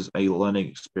quilt is a learning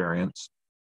experience.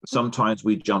 Sometimes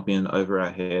we jump in over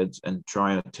our heads and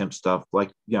try and attempt stuff like,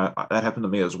 that happened to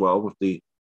me as well with the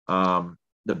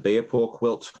bear paw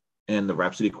quilt and the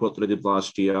Rhapsody quilt that I did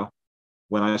last year.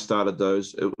 When I started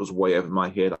those, it was way over my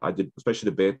head. I did,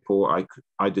 especially the bear paw,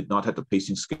 I did not have the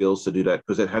piecing skills to do that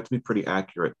because it had to be pretty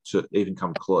accurate to even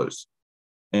come close.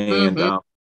 And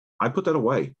I put that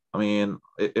away. I mean,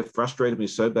 it frustrated me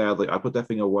so badly. I put that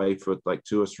thing away for like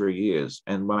 2 or 3 years.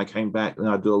 And when I came back, then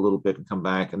I'd do a little bit and come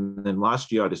back. And then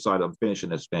last year I decided I'm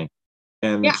finishing this thing.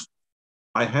 And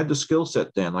I had the skill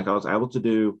set then. Like I was able to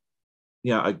do,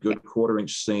 a good 1/4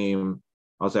 inch seam.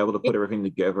 I was able to put everything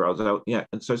together. I was able,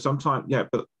 And so sometimes,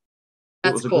 but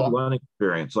it was a good learning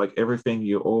experience. Like everything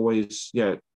you always,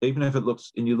 even if it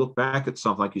looks, and you look back at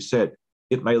something, like you said,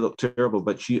 it may look terrible,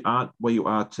 but you aren't where you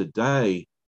are today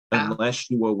unless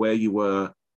you were where you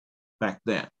were back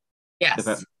then. Yes. If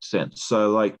that makes sense.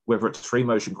 So like whether it's free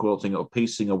motion quilting or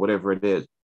piecing or whatever it is,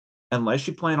 unless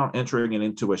you plan on entering it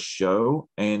into a show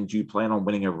and you plan on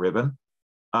winning a ribbon,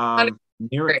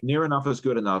 near enough is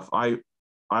good enough. I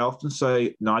often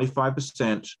say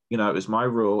 95%, is my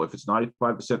rule. If it's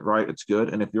 95% right, it's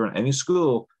good. And if you're in any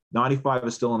school, 95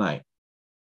 is still an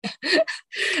A.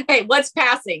 Hey, what's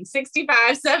passing?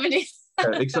 65, 70?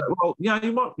 Exactly. Well,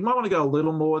 you might want to go a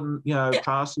little more than,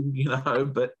 passing,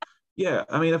 but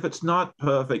I mean, if it's not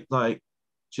perfect, like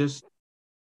just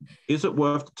Is it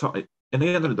worth the time? In the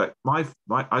end of the day,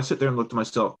 I sit there and look to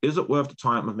myself, is it worth the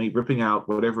time of me ripping out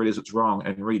whatever it is that's wrong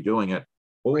and redoing it?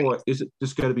 Right. Or is it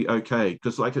just going to be okay?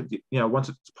 Because once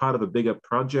it's part of a bigger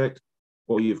project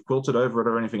or you've quilted over it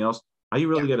or anything else, are you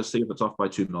really Yeah. going to see if it's off by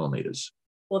 2 millimeters?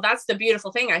 Well, that's the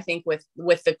beautiful thing, I think, with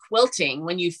the quilting.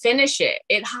 When you finish it,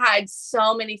 it hides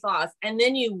so many flaws. And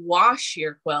then you wash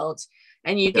your quilt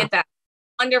and you Yeah. get that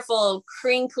wonderful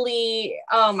crinkly,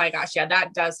 oh my gosh, yeah,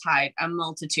 that does hide a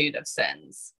multitude of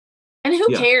sins. And who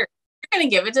Yeah. cares? You're going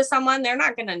to give it to someone, they're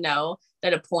not going to know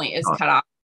that a point is cut off,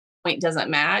 point doesn't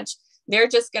match. They're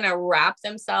just going to wrap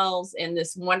themselves in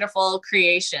this wonderful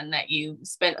creation that you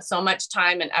spent so much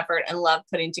time and effort and love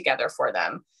putting together for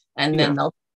them. And then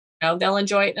they'll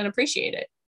enjoy it and appreciate it.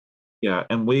 Yeah,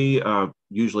 and we are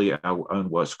usually our own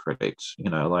worst critics.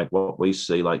 Like what we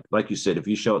see, like you said, if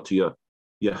you show it to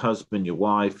your husband, your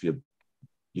wife, your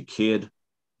kid,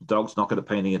 the dog's not going to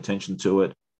pay any attention to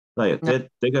it. They're going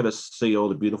to see all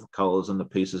the beautiful colors and the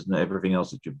pieces and everything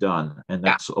else that you've done, and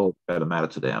that's all going to matter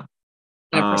to them.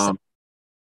 100%.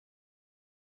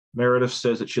 Meredith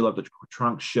says that she loved the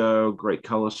trunk show, great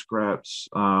color scraps.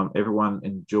 Everyone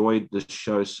enjoyed the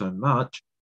show so much.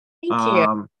 Thank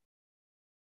you.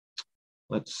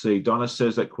 Let's see. Donna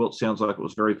says that quilt sounds like it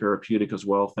was very therapeutic as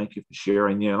well. Thank you for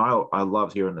sharing. Yeah, and I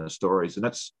love hearing the stories, and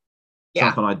that's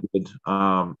something I did.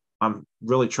 I'm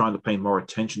really trying to pay more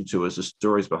attention to is the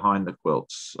stories behind the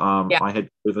quilts. I had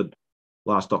COVID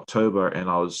last October, and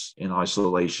I was in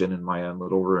isolation in my own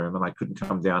little room, and I couldn't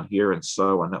come down here and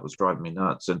sew, and that was driving me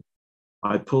nuts. And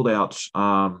I pulled out.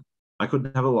 I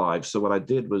couldn't have a live, so what I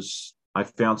did was I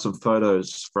found some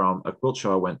photos from a quilt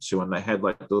show I went to, and they had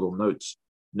like little notes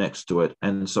next to it,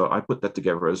 and so I put that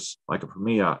together as like a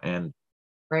premiere, and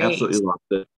absolutely loved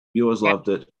it. Viewers loved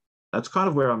it. That's kind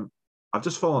of where I've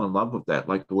just fallen in love with that,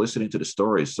 like listening to the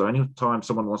stories. So anytime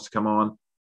someone wants to come on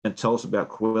and tell us about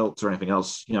quilts or anything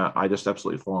else, I just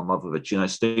absolutely fall in love with it.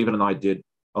 Stephen and I did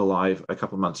a live a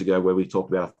couple of months ago where we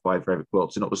talked about our 5 favorite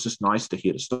quilts, and it was just nice to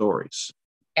hear the stories.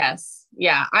 Yes.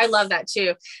 Yeah. I love that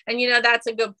too. And that's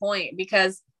a good point,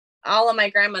 because all of my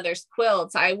grandmother's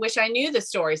quilts, I wish I knew the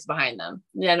stories behind them,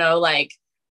 like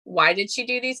why did she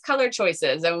do these color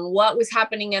choices and what was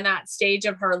happening in that stage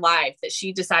of her life that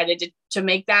she decided to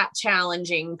make that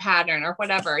challenging pattern or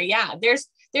whatever. Yeah.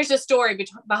 There's a story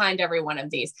behind every one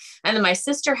of these. And then my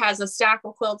sister has a stack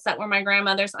of quilts that were my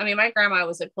grandmother's. I mean, my grandma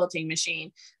was a quilting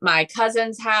machine. My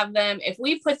cousins have them. If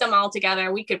we put them all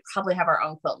together, we could probably have our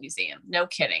own quilt museum. No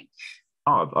kidding.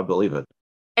 Oh, I believe it.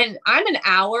 And I'm an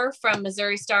hour from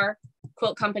Missouri Star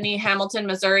Quilt Company, Hamilton,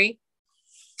 Missouri.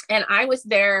 And I was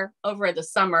there over the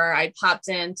summer. I popped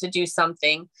in to do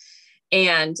something,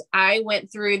 and I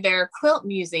went through their quilt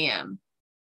museum.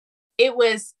 It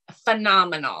was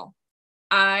phenomenal.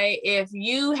 If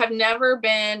you have never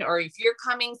been, or if you're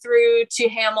coming through to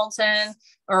Hamilton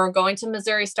or going to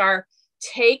Missouri Star,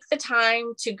 take the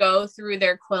time to go through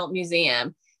their quilt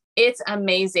museum. It's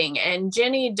amazing. And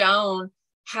Jenny Doan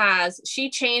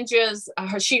she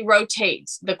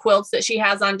rotates the quilts that she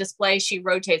has on display. She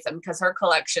rotates them because her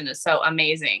collection is so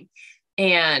amazing.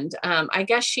 And I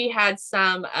guess she had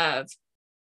some of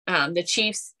the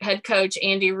Chiefs head coach,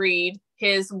 Andy Reid.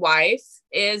 His wife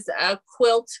is a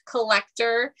quilt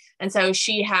collector. And so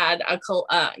she had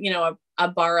a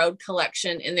borrowed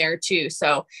collection in there too.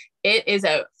 So it is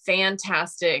a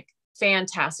fantastic,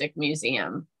 fantastic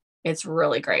museum. It's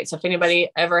really great. So if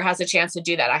anybody ever has a chance to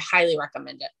do that, I highly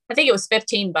recommend it. I think it was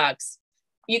 $15.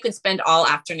 You could spend all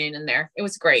afternoon in there. It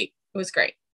was great. It was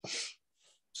great.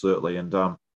 Absolutely. And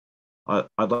I'd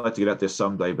like to get out there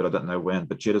someday, but I don't know when.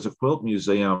 But there's a quilt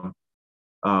museum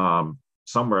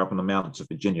somewhere up in the mountains of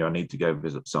Virginia I need to go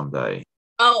visit someday.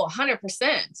 Oh,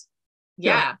 100%.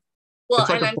 Yeah. Well, it's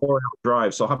like a 4-hour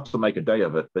drive, so I'll have to make a day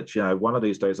of it. But, one of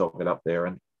these days I'll get up there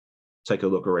and take a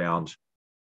look around.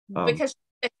 Because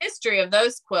the history of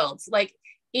those quilts, like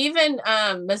even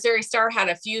Missouri Star had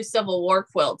a few Civil War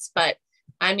quilts, but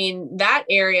I mean, that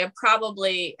area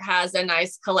probably has a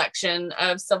nice collection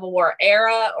of Civil War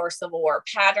era or Civil War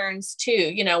patterns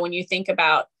too. When you think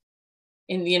about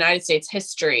in the United States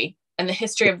history and the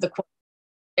history of the quilt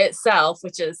itself,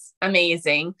 which is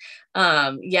amazing.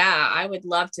 I would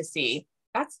love to see.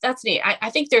 That's neat.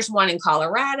 I think there's one in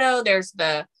Colorado.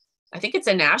 I think it's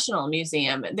a national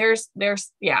museum. I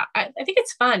think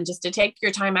it's fun just to take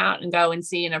your time out and go and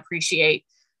see and appreciate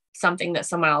something that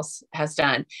someone else has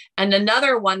done. And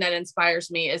another one that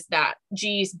inspires me is that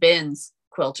G's Bins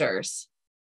quilters.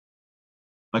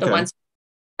 Okay. The ones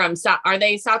from are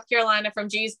they South Carolina, from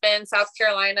G's Bins, South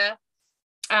Carolina?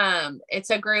 It's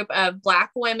a group of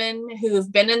Black women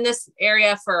who've been in this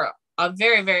area for a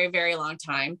very, very, very long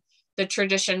time. the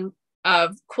tradition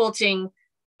of quilting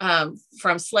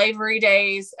from slavery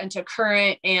days into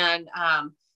current, and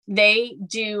they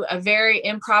do a very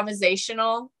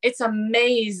improvisational. It's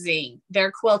amazing.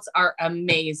 Their quilts are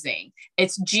amazing.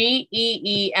 It's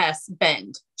GEES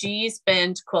Bend, G's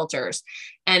Bend Quilters,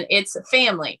 and it's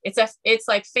family. It's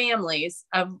like families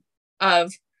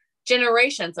of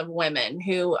generations of women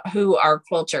who are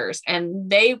quilters, and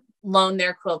they loan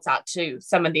their quilts out to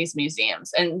some of these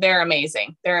museums, and they're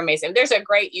amazing. They're amazing. There's a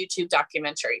great YouTube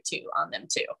documentary too on them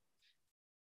too.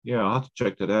 Yeah, I'll have to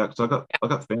check that out because I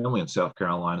got family in South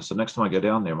Carolina. So next time I go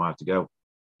down there, I might have to go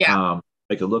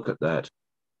take a look at that.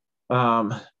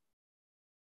 I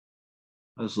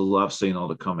just love seeing all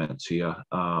the comments here.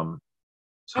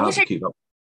 It's hard to keep up.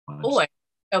 Boy,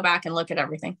 go back and look at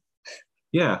everything.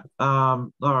 Yeah.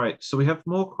 All right. So we have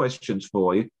more questions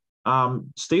for you.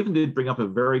 Stephen did bring up a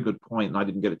very good point, and I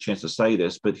didn't get a chance to say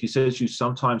this, but he says you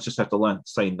sometimes just have to learn to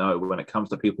say no when it comes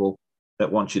to people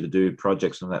that want you to do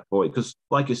projects and that for you. Because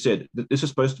like you said, this is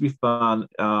supposed to be fun.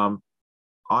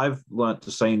 I've learned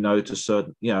to say no to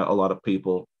certain, a lot of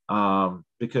people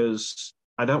because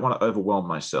I don't want to overwhelm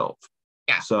myself.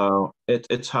 Yeah. So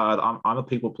it's hard. I'm a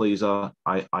people pleaser.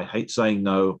 I hate saying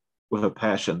no with a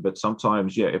passion, but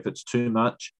sometimes, if it's too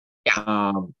much,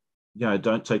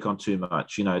 don't take on too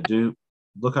much. Do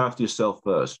look after yourself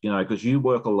first. Because you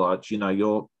work a lot.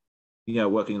 You're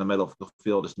working in the middle of the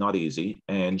field is not easy,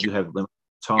 and you have limited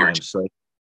time. So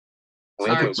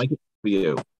make it for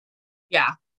you.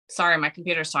 Yeah. Sorry, my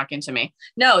computer's talking to me.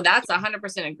 No, that's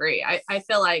 100% agree. I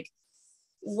feel like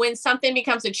when something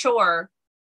becomes a chore,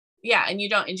 and you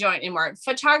don't enjoy it anymore.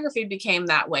 Photography became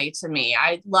that way to me.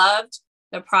 I loved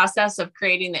the process of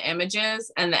creating the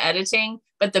images and the editing,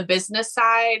 but the business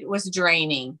side was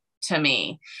draining to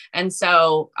me. And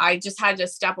so I just had to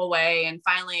step away. And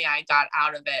finally I got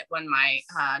out of it when my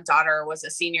daughter was a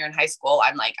senior in high school.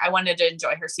 I'm like, I wanted to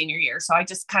enjoy her senior year. So I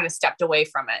just kind of stepped away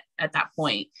from it at that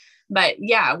point. But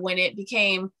when it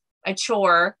became a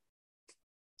chore,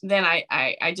 then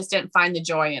I just didn't find the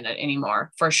joy in it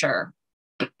anymore, for sure.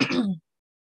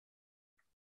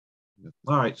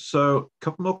 All right. So a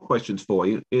couple more questions for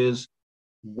you is,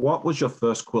 what was your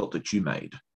first quilt that you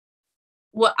made?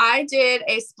 Well, I did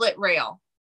a split rail.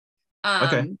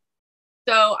 Okay.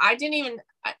 So I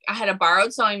had a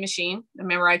borrowed sewing machine.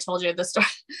 Remember I told you the story?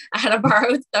 I had a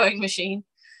borrowed sewing machine.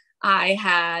 I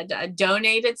had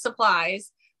donated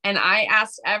supplies, and I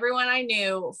asked everyone I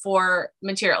knew for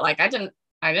material. Like I didn't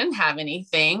have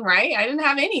anything, right? I didn't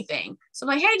have anything. So I'm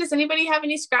like, hey, does anybody have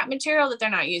any scrap material that they're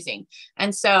not using?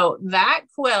 And so that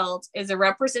quilt is a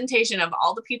representation of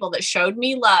all the people that showed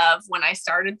me love when I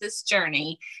started this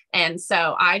journey. And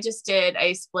so I just did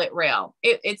a split rail.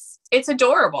 It's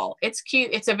adorable. It's cute.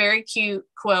 It's a very cute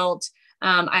quilt.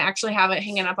 I actually have it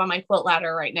hanging up on my quilt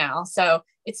ladder right now. So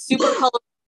it's super colorful.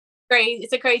 Great.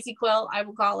 It's a crazy quilt, I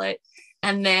will call it.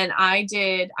 And then I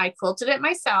quilted it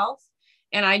myself.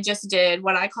 And I just did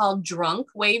what I call drunk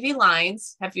wavy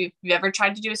lines. Have you ever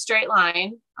tried to do a straight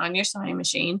line on your sewing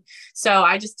machine? So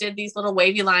I just did these little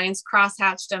wavy lines, cross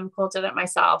hatched them, quilted it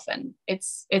myself. And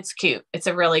it's cute. It's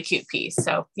a really cute piece.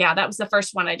 So that was the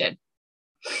first one I did.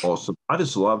 Awesome. I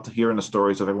just loved hearing the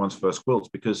stories of everyone's first quilts,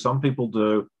 because some people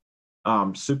do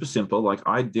super simple. Like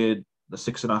I did the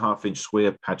 6.5-inch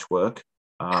square patchwork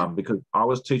because I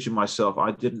was teaching myself.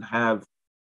 I didn't have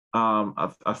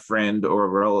a friend or a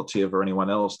relative or anyone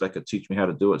else that could teach me how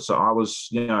to do it. So I was,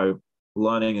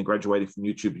 learning and graduating from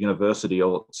YouTube University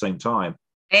all at the same time.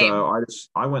 Same. So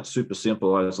I went super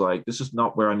simple. I was like, this is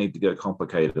not where I need to get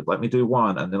complicated. Let me do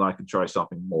one, and then I can try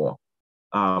something more.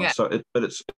 So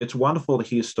it's wonderful to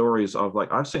hear stories of,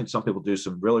 like, I've seen some people do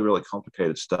some really, really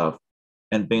complicated stuff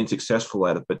and being successful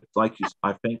at it. But I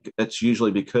think it's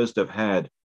usually because they've had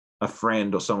a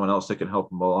friend or someone else that can help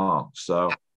them along.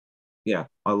 So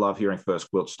I love hearing first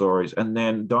quilt stories. And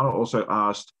then Donna also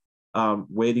asked,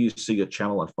 where do you see your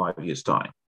channel in 5 years'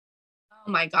 time?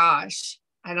 Oh my gosh.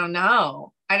 I don't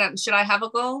know. Should I have a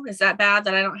goal? Is that bad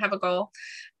that I don't have a goal?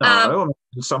 No,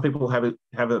 some people have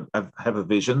a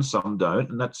vision, some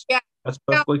don't, and that's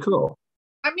perfectly cool.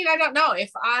 I mean, I don't know if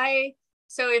I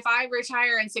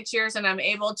retire in 6 years and I'm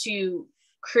able to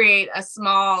create a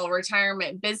small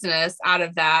retirement business out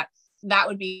of that, that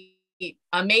would be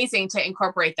amazing to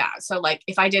incorporate that. So like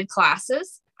if I did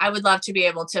classes, I would love to be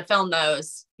able to film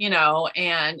those,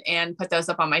 and put those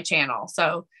up on my channel.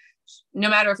 So no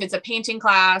matter if it's a painting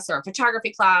class or a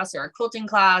photography class or a quilting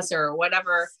class or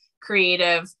whatever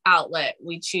creative outlet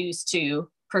we choose to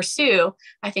pursue,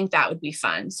 I think that would be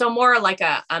fun. So more like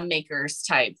a makers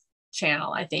type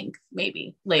channel, I think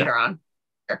maybe later on.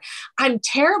 I'm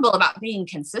terrible about being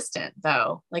consistent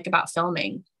though, like about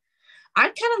filming.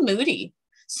 I'm kind of moody.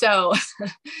 So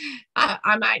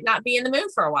I might not be in the mood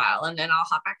for a while and then I'll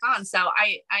hop back on. So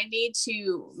I need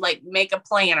to like make a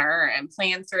planner and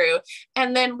plan through.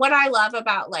 And then what I love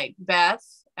about like Beth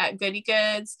at Goody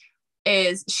Goods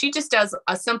is she just does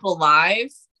a simple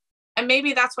live. And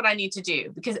maybe that's what I need to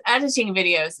do because editing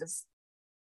videos is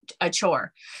a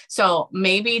chore. So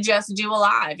maybe just do a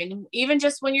live, and even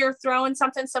just when you're throwing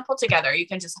something simple together, you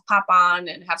can just pop on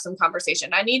and have some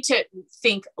conversation. I need to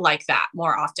think like that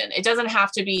more often. It doesn't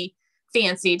have to be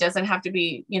fancy, it doesn't have to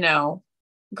be,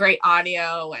 great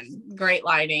audio and great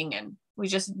lighting, and we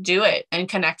just do it and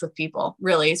connect with people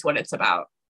really is what it's about.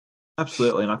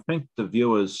 Absolutely. And I think the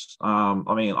viewers,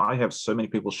 I have so many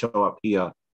people show up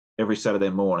here every Saturday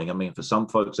morning. I mean, for some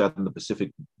folks out in the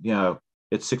Pacific,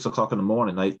 it's 6 o'clock in the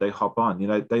morning. They hop on.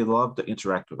 They love to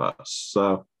interact with us.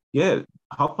 So yeah,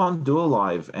 hop on, do a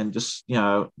live, and just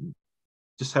have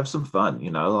some fun.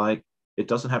 Like it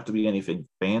doesn't have to be anything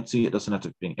fancy. It doesn't have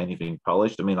to be anything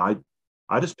polished. I mean, I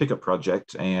just pick a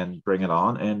project and bring it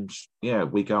on, and yeah,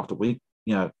 week after week,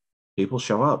 people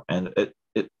show up, and it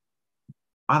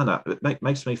I don't know, it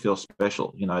makes me feel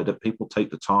special. That people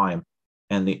take the time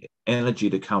and the energy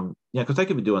to come, because they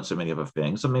could be doing so many other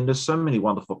things. I mean, there's so many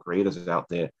wonderful creators out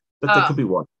there that they could be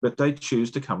watching, but they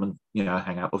choose to come and,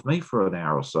 hang out with me for an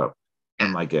hour or so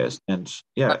and my guest. And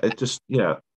yeah, it just,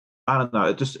 I don't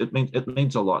know. It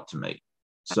means a lot to me.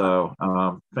 So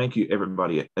thank you,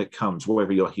 everybody. It comes,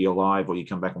 whether you're here live or you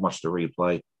come back and watch the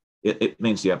replay, it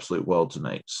means the absolute world to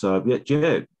me. So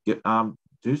do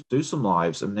some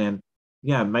lives, and then,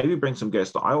 maybe bring some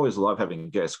guests. I always love having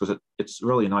guests because it's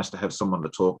really nice to have someone to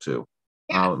talk to.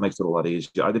 It makes it a lot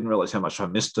easier. I didn't realize how much I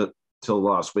missed it till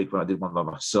last week when I did one by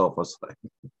myself. I was like,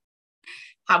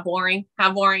 how boring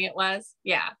it was.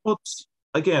 Yeah. Well,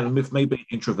 again, with me being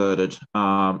introverted,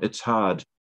 it's hard.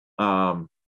 I don't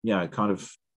know. I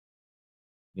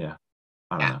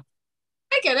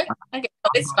get it.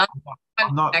 It's fun.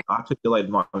 I'm not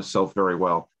articulating myself very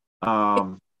well.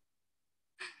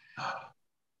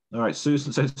 All right,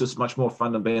 Susan says it's much more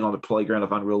fun than being on the playground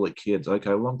of unruly kids.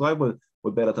 Okay, well, I'm glad we're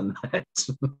better than that.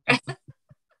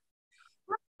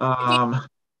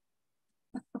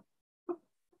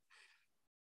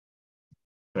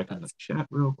 Checking the chat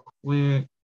real quick.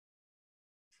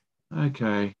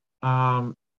 Okay.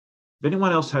 If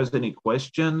anyone else has any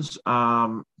questions,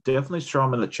 definitely throw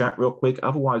them in the chat real quick.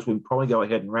 Otherwise, we'll probably go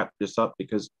ahead and wrap this up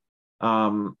because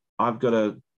I've got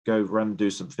to go run and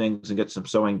do some things and get some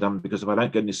sewing done, because if I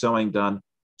don't get any sewing done,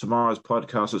 tomorrow's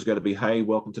podcast is going to be, hey,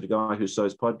 welcome to the Guy Who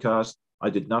Sews podcast. I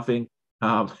did nothing.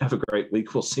 Have a great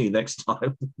week. We'll see you next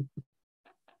time.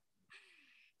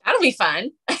 That'll be fun.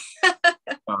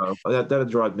 That'll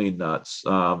drive me nuts.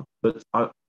 But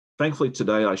thankfully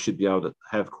today I should be able to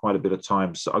have quite a bit of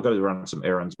time. So I've got to run some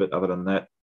errands, but other than that,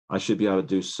 I should be able to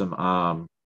do some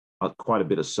quite a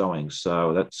bit of sewing.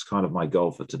 So that's kind of my goal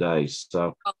for today.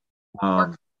 So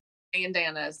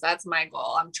bandanas, that's my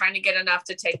goal. I'm trying to get enough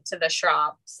to take to the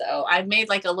shop. So I've made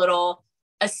like a little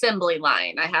assembly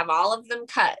line. I have all of them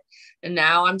cut, and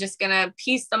now I'm just gonna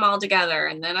piece them all together,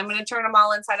 and then I'm gonna turn them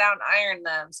all inside out and iron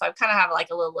them. So I kind of have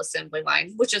like a little assembly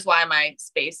line, which is why my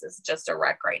space is just a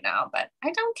wreck right now, but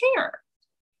I don't care.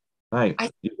 Hey,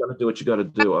 you've got to do what you got to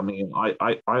do. I mean,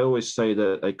 I always say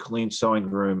that a clean sewing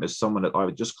room is someone that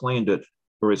either just cleaned it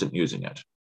or isn't using it.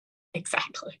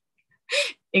 Exactly.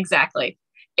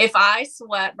 If I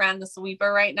ran the sweeper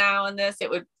right now in this, it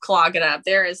would clog it up.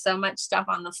 There is so much stuff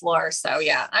on the floor. So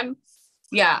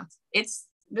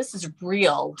this is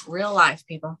real life,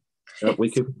 people.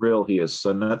 We keep it real here.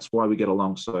 So that's why we get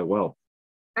along so well.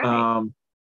 Right.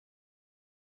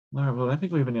 All right, well, I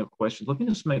think we have any other questions. Let me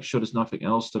just make sure there's nothing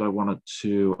else that I wanted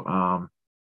to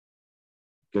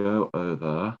go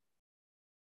over.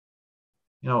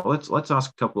 Let's ask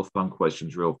a couple of fun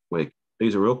questions real quick.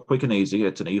 These are real quick and easy.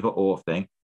 It's an either or thing.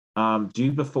 Do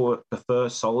you prefer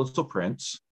solids or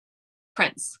prints?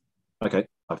 Prints. Okay,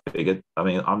 I figured. I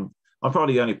mean, I'm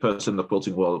probably the only person in the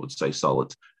quilting world that would say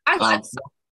solids. I love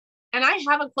and I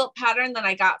have a quilt pattern that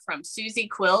I got from Susie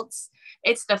Quilts.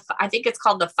 I think it's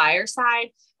called the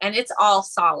Fireside, and it's all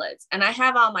solids. And I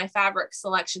have all my fabric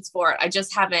selections for it. I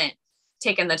just haven't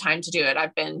taken the time to do it.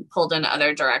 I've been pulled in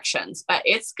other directions, but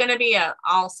it's going to be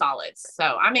all solids. So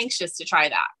I'm anxious to try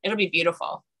that. It'll be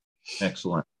beautiful.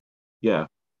 Excellent. Yeah.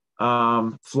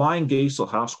 Flying geese or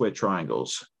half square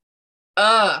triangles?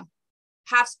 Half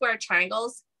square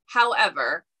triangles.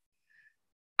 However,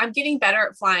 I'm getting better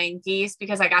at flying geese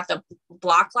because I got the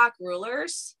block lock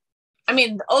rulers. I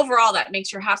mean, overall, that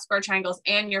makes your half square triangles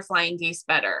and your flying geese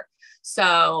better.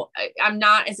 So I'm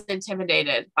not as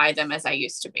intimidated by them as I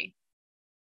used to be.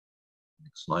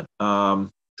 Excellent.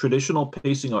 Traditional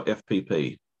piecing or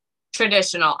FPP?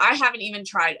 Traditional. I haven't even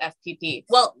tried FPP.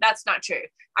 Well, that's not true.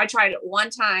 I tried it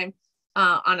one time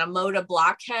on a Moda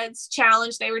blockheads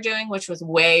challenge they were doing, which was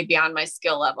way beyond my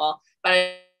skill level. But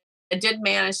I did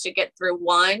manage to get through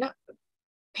one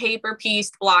paper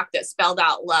pieced block that spelled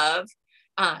out love.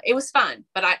 It was fun,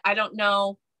 but I don't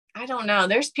know. I don't know.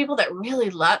 There's people that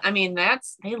really love, I mean,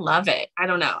 they love it. I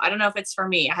don't know. I don't know if it's for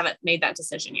me. I haven't made that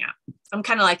decision yet. I'm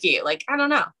kind of like you. Like, I don't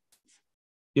know.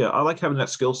 Yeah, I like having that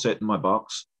skill set in my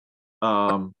box.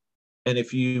 And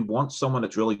if you want someone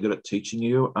that's really good at teaching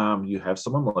you, you have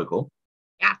someone local.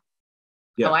 Yeah.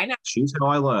 Yeah. Oh, I know. She's how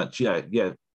I learned. Yeah.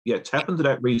 Tap into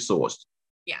that resource.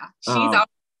 Yeah. She's always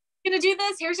going to do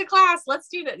this. Here's your class. Let's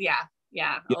do that. Yeah.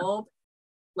 Yeah. Oh,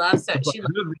 loves it. She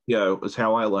loves her video is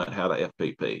how I learned how to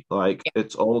FPP. Like,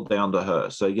 it's all down to her.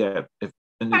 So yeah,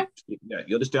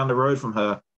 you're just down the road from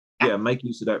her. Yeah, make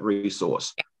use of that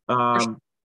resource.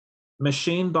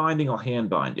 Machine binding or hand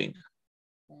binding?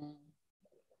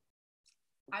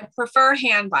 I prefer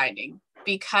hand binding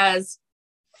because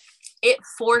it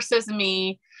forces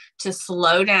me to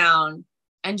slow down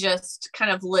and just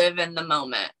kind of live in the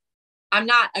moment. I'm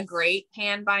not a great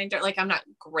hand binder. Like, I'm not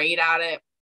great at it,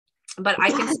 but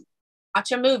I can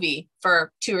watch a movie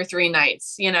for 2 or 3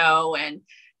 nights,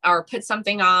 or put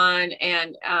something on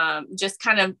and just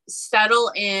kind of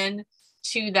settle in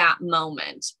to that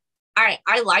moment.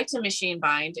 I like to machine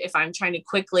bind if I'm trying to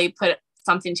quickly put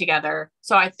something together.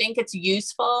 So I think it's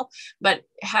useful, but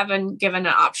having given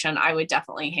an option, I would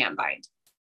definitely hand bind.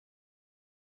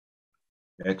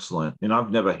 Excellent. And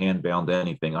I've never hand bound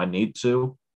anything. I need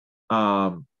to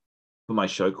for my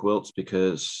show quilts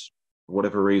because for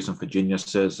whatever reason, Virginia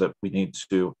says that we need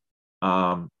to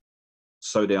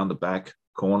sew down the back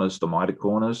corners, the miter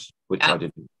corners, which I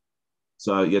didn't.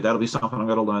 So yeah, that'll be something I'm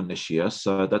going to learn this year.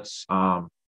 So that's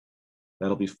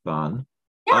that'll be fun.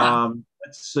 Yeah.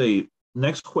 Let's see.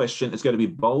 Next question is going to be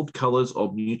bold colors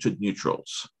or muted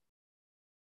neutrals.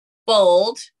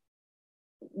 Bold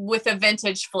with a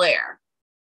vintage flair.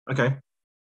 Okay.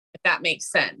 If that makes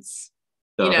sense.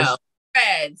 Does.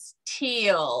 Reds,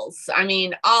 teals, I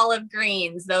mean, olive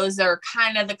greens. Those are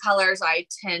kind of the colors I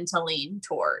tend to lean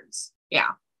towards. Yeah.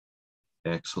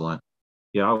 Excellent.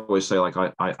 Yeah, I always say like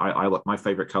I like my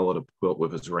favorite color to quilt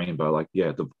with is rainbow. Like,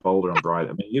 yeah, the bolder and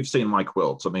brighter. I mean, you've seen my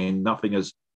quilts. I mean, nothing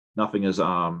is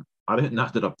I don't know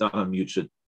that I've done a muted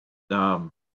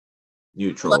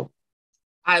neutral.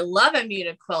 I love a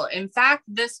muted quilt. In fact,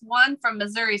 this one from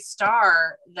Missouri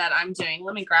Star that I'm doing,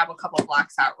 let me grab a couple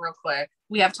blocks out real quick.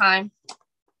 We have time?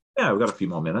 Yeah, we've got a few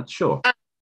more minutes. Sure.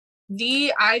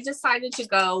 I decided to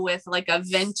go with like a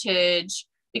vintage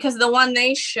because the one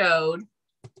they showed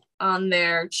on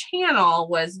their channel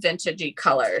was vintagey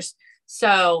colors.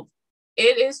 So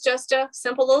it is just a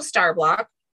simple little star block.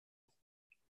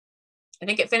 I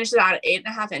think it finishes out at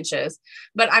 8.5 inches,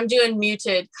 but I'm doing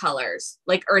muted colors,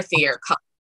 like earthier colors,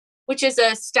 which is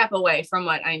a step away from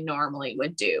what I normally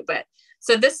would do. But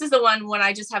so this is the one when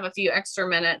I just have a few extra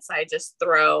minutes, I just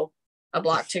throw a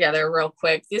block together real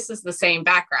quick. This is the same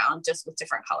background, just with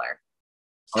different color.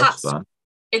 That's fun.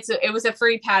 It was a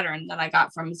free pattern that I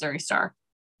got from Missouri Star.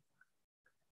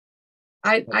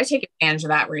 I take advantage of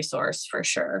that resource for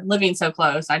sure. Living so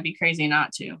close, I'd be crazy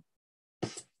not to.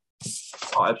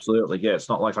 Oh, absolutely. Yeah, it's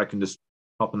not like I can just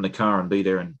hop in the car and be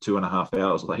there in 2.5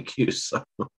 hours like you. So.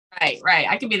 Right.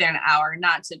 I could be there in an hour,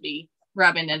 not to be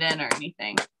rubbing it in or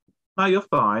anything. No, you're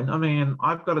fine. I mean,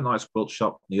 I've got a nice quilt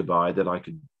shop nearby that I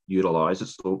could utilize.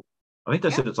 It's still, I think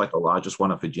they said it's like the largest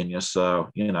one in Virginia. So,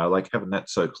 like having that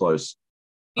so close.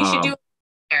 You should do it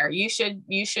there. You should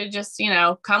just,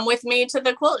 come with me to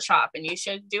the quilt shop and you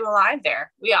should do a live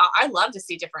there. I love to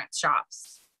see different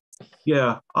shops.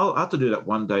 Yeah, I'll have to do that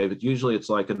one day, but usually it's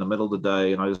like in the middle of the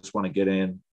day and I just want to get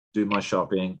in, do my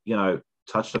shopping,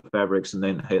 touch the fabrics and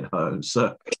then head home.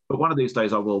 So, but one of these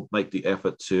days I will make the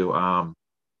effort to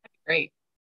great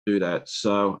do that.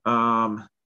 So, let's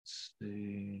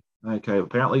see. Okay,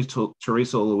 apparently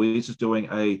Teresa Louise is doing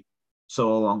a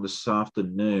sew along this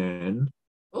afternoon.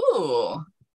 Ooh.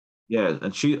 Yeah,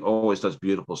 and she always does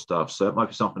beautiful stuff. So it might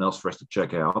be something else for us to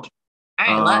check out.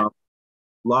 All right,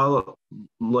 Lara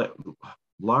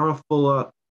Fuller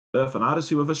Urfanard is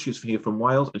here with us. She's here from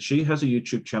Wales, and she has a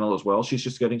YouTube channel as well. She's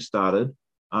just getting started.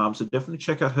 So definitely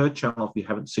check out her channel if you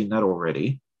haven't seen that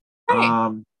already.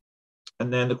 Right.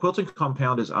 And then the Quilting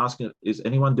Compound is asking, is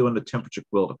anyone doing the temperature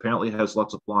quilt? Apparently it has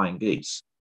lots of flying geese.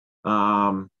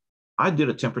 I did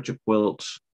a temperature quilt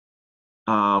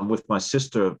with my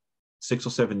sister 6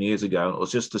 or 7 years ago. It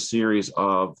was just a series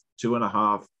of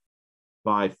 2.5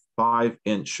 by 5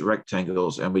 inch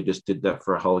rectangles, and we just did that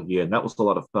for a whole year, and that was a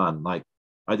lot of fun. Like,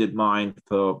 I did mine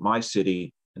for my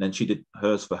city, and then she did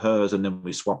hers for hers, and then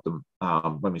we swapped them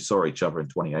when we saw each other in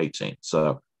 2018.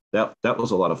 So that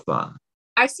was a lot of fun.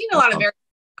 I've seen a lot of Um, variations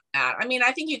on that. I mean,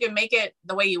 I think you can make it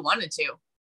the way you wanted to.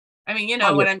 I mean, you oh know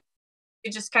yeah, what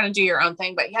you just kind of do your own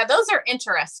thing. But yeah, those are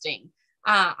interesting.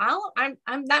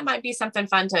 I'm that might be something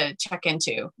fun to check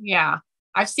into. Yeah,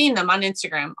 I've seen them on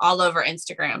Instagram, all over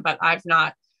Instagram, but I've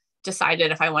not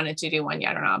decided if I wanted to do one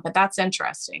yet or not. But that's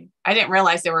interesting. I didn't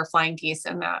realize there were flying geese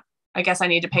in that. I guess I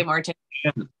need to pay more attention.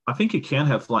 and I think you can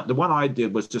have like the one I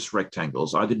did was just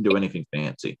rectangles. I didn't do anything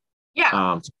fancy.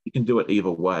 Yeah. So you can do it either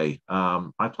way.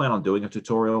 I plan on doing a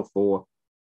tutorial for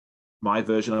my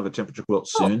version of a temperature quilt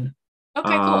Cool. soon.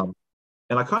 Okay, cool.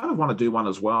 And I kind of want to do one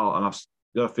as well, and I've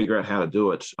got to figure out how to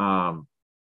do it. I'd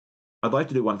like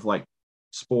to do one for like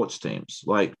sports teams,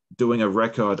 like doing a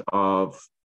record of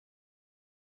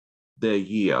their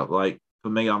year. Like for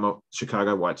me, I'm a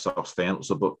Chicago White Sox fan. It was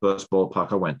the first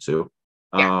ballpark I went to.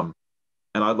 Yeah.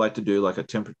 And I'd like to do like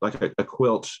a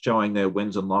quilt showing their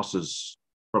wins and losses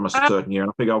from a certain year. And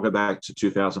I think I'll go back to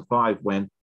 2005 when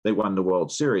they won the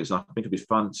World Series. And I think it'd be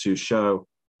fun to show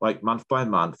like month by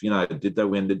month, you know, did they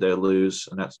win, did they lose?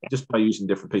 And that's just by using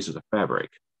different pieces of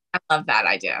fabric. I love that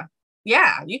idea.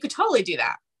 Yeah, you could totally do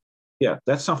that. Yeah,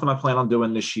 that's something I plan on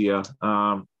doing this year.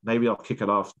 Maybe I'll kick it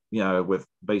off, you know, with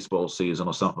baseball season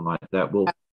or something like that. We'll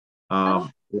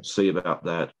see about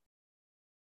that.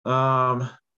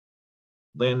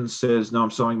 Lynn says, no,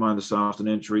 I'm sewing mine this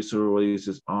afternoon. Teresa Ruiz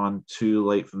is on too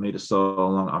late for me to sew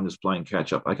along. I'm just playing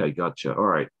catch up. Okay, gotcha. All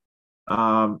right.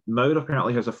 Mode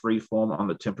apparently has a free form on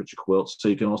the temperature quilts, so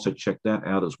you can also check that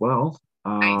out as well.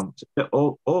 Nice.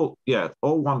 All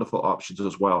wonderful options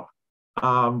as well.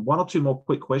 One or two more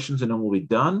quick questions and then we'll be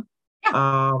done.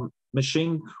 Yeah.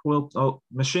 Machine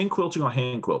quilting or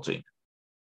hand quilting?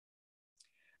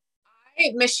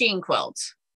 Machine quilt.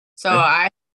 So Okay.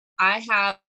 I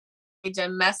have a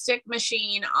domestic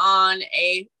machine on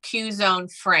a Q zone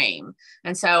frame,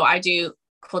 and so I do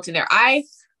quilting there. I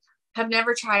have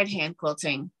never tried hand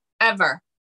quilting ever.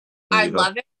 I Either.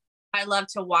 love it. I love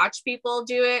to watch people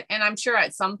do it, and I'm sure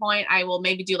at some point I will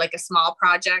maybe do like a small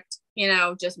project, you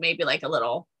know, just maybe like a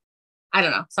little, I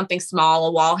don't know, something small,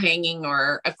 a wall hanging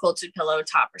or a quilted pillow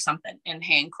top or something, and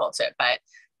hand quilt it. But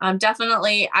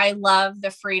definitely, I love the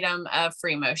freedom of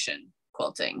free motion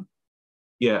quilting.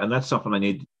 Yeah, and that's something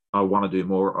I want to do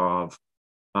more of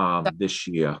this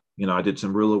year. You know, I did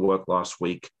some ruler work last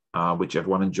week, which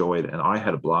everyone enjoyed, and I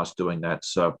had a blast doing that.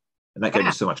 So, and that gave me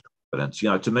Yeah. so much confidence. You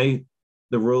know, to me,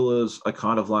 the rulers are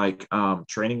kind of like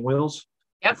training wheels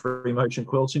Yep. for free motion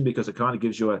quilting because it kind of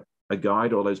gives you a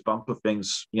guide or those bumper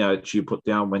things, you know, that you put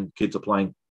down when kids are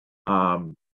playing, you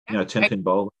know, 10-pin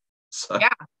bowling. So, Yeah,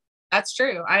 that's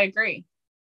true. I agree.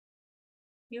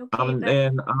 You okay and there?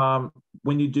 then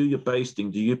when you do your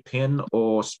basting, do you pin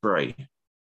or spray?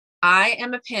 I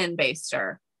am a pin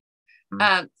baster.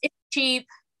 Mm. It's cheap.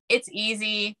 It's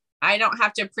easy. I don't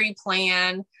have to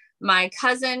pre-plan. My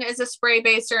cousin is a spray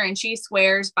baster and she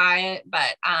swears by it,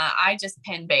 but I just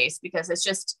pin base because it's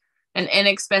just an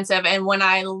inexpensive. And when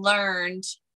I learned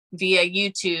via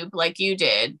YouTube, like you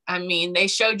did, I mean, they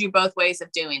showed you both ways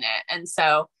of doing it. And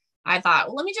so I thought,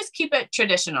 well, let me just keep it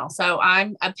traditional. So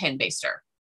I'm a pin baster.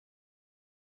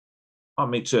 Oh,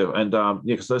 me too. And yeah,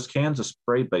 because those cans are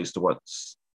spray based to what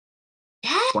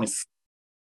 20. Yes.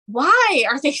 Why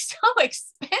are they so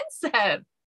expensive?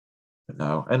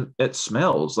 No, and it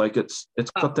smells like it's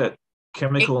got Oh, that it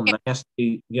chemical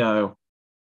nasty, you know,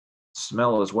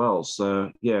 smell as well.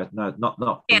 So yeah, no, not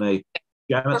for can't. me.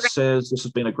 We're Janet gonna, says this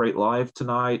has been a great live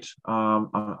tonight.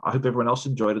 I hope everyone else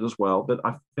enjoyed it as well. But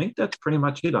I think that's pretty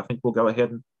much it. I think we'll go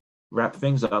ahead and wrap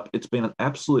things up. It's been an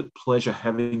absolute pleasure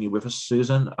having you with us,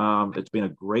 Susan. It's been a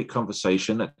great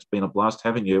conversation. It's been a blast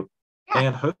having you. yeah,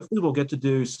 And hopefully we'll get to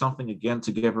do something again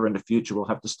together in the future. We'll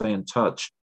have to stay in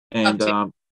touch. love And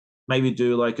to. maybe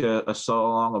do like a solo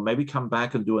along, or maybe come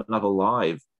back and do another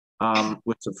live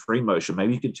with some free motion.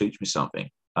 Maybe you could teach me something.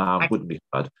 I, Wouldn't be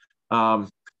hard.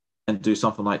 And do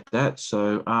something like that.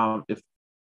 So if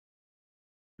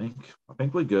I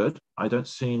think we're good. I don't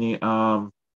see any.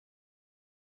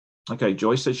 Okay,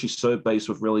 Joyce says she's sewed base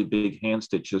with really big hand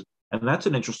stitches, and that's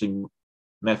an interesting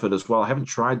method as well. I haven't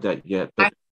tried that yet, I,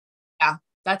 but yeah,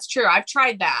 that's true. I've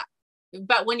tried that.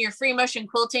 But when you're free motion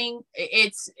quilting,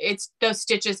 it's those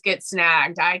stitches get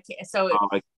snagged. I can't, so if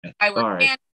okay. I were All right,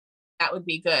 hand, that would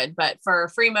be good. But for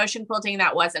free motion quilting,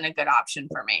 that wasn't a good option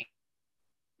for me.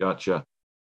 gotcha.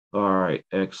 All right,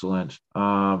 excellent.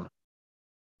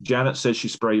 Janet says she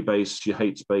spray based. She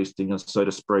hates basting, and so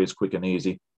to spray is quick and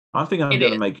easy. I think I'm It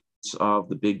going to is. make use of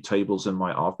the big tables in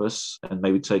my office and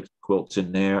maybe take quilts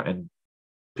in there and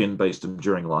pin based them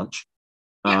during lunch.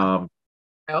 Yeah.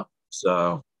 Oh.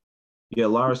 So yeah,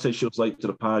 Lara said she was late to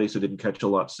the party, so didn't catch a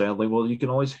lot, sadly. Well, you can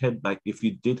always head back if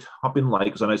you did hop in late,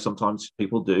 because I know sometimes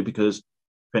people do, because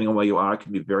depending on where you are, it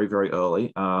can be very, very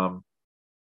early.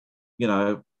 You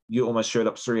know, you almost showed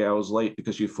up 3 hours late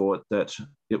because you thought that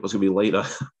it was going to be later.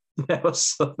 Yeah,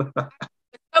 so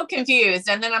confused.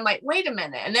 And then I'm like, wait a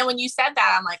minute. And then when you said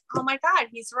that, I'm like, oh my God,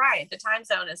 he's right. The time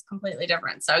zone is completely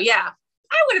different. So yeah,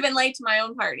 I would have been late to my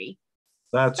own party.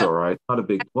 that's all right. Not a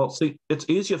big. Well, see, it's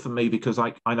easier for me because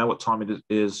I know what time it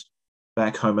is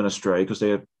back home in Australia, because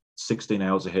they're 16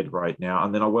 hours ahead right now,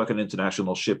 and then I work in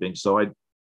international shipping, so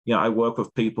I work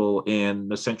with people in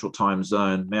the Central Time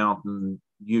Zone, Mountain,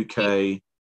 UK,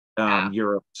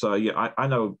 Europe. So yeah, I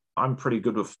know I'm pretty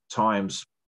good with times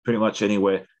pretty much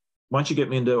anywhere. Once you get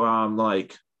me into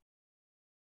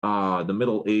the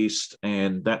Middle East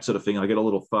and that sort of thing, I get a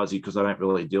little fuzzy because I don't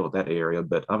really deal with that area.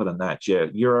 But other than that, yeah,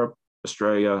 Europe,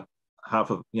 Australia, half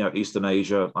of Eastern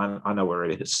Asia, I know where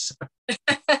it is.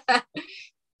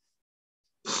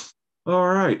 All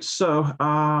right, so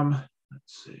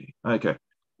let's see. Okay,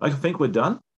 I think we're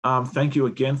done. Thank you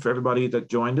again for everybody that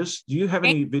joined us. Do you have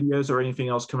any videos or anything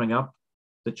else coming up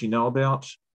that you know about?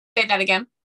 Say that again.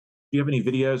 Do you have any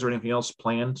videos or anything else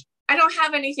planned? I don't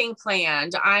have anything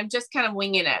planned. I'm just kind of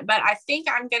winging it, but I think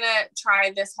I'm going to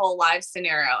try this whole live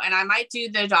scenario, and I might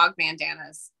do the dog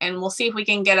bandanas, and we'll see if we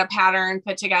can get a pattern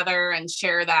put together and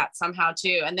share that somehow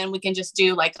too. And then we can just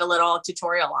do like a little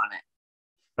tutorial on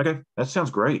it. Okay, that sounds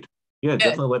great. Yeah, Good.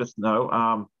 definitely let us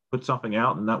know. Put something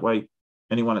out, and that way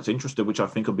anyone that's interested, which I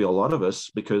think will be a lot of us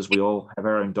because we all have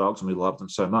our own dogs and we love them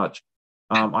so much.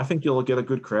 I think you'll get a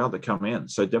good crowd that come in.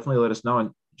 So definitely let us know,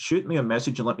 and shoot me a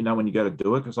message and let me know when you go to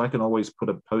do it, because I can always put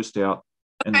a post out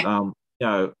and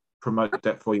promote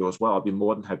that for you as well. I'd be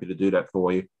more than happy to do that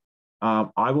for you.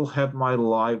 I will have my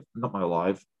live, not my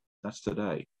live, that's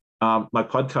today. My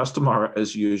podcast tomorrow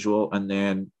as usual, and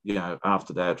then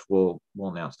after that we'll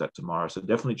announce that tomorrow. So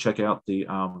definitely check out the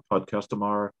podcast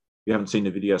tomorrow. If you haven't seen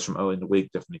the videos from early in the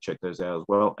week, definitely check those out as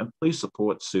well. And please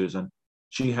support Susan.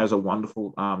 She has a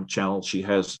wonderful channel. She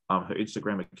has her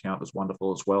Instagram account is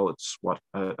wonderful as well. It's what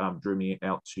drew me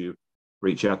out to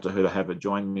reach out to her to have her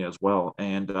join me as well.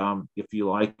 And if you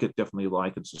like it, definitely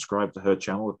like and subscribe to her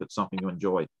channel if it's something you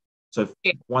enjoy. So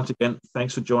once again,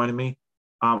 thanks for joining me.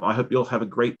 I hope you'll have a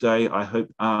great day. I hope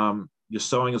your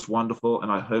sewing is wonderful,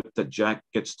 and I hope that Jack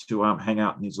gets to hang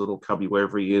out in his little cubby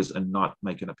wherever he is and not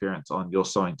make an appearance on your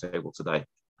sewing table today.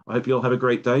 I hope you'll have a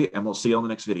great day, and we'll see you on the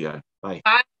next video. Bye.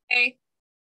 Bye.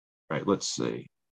 Right, let's see.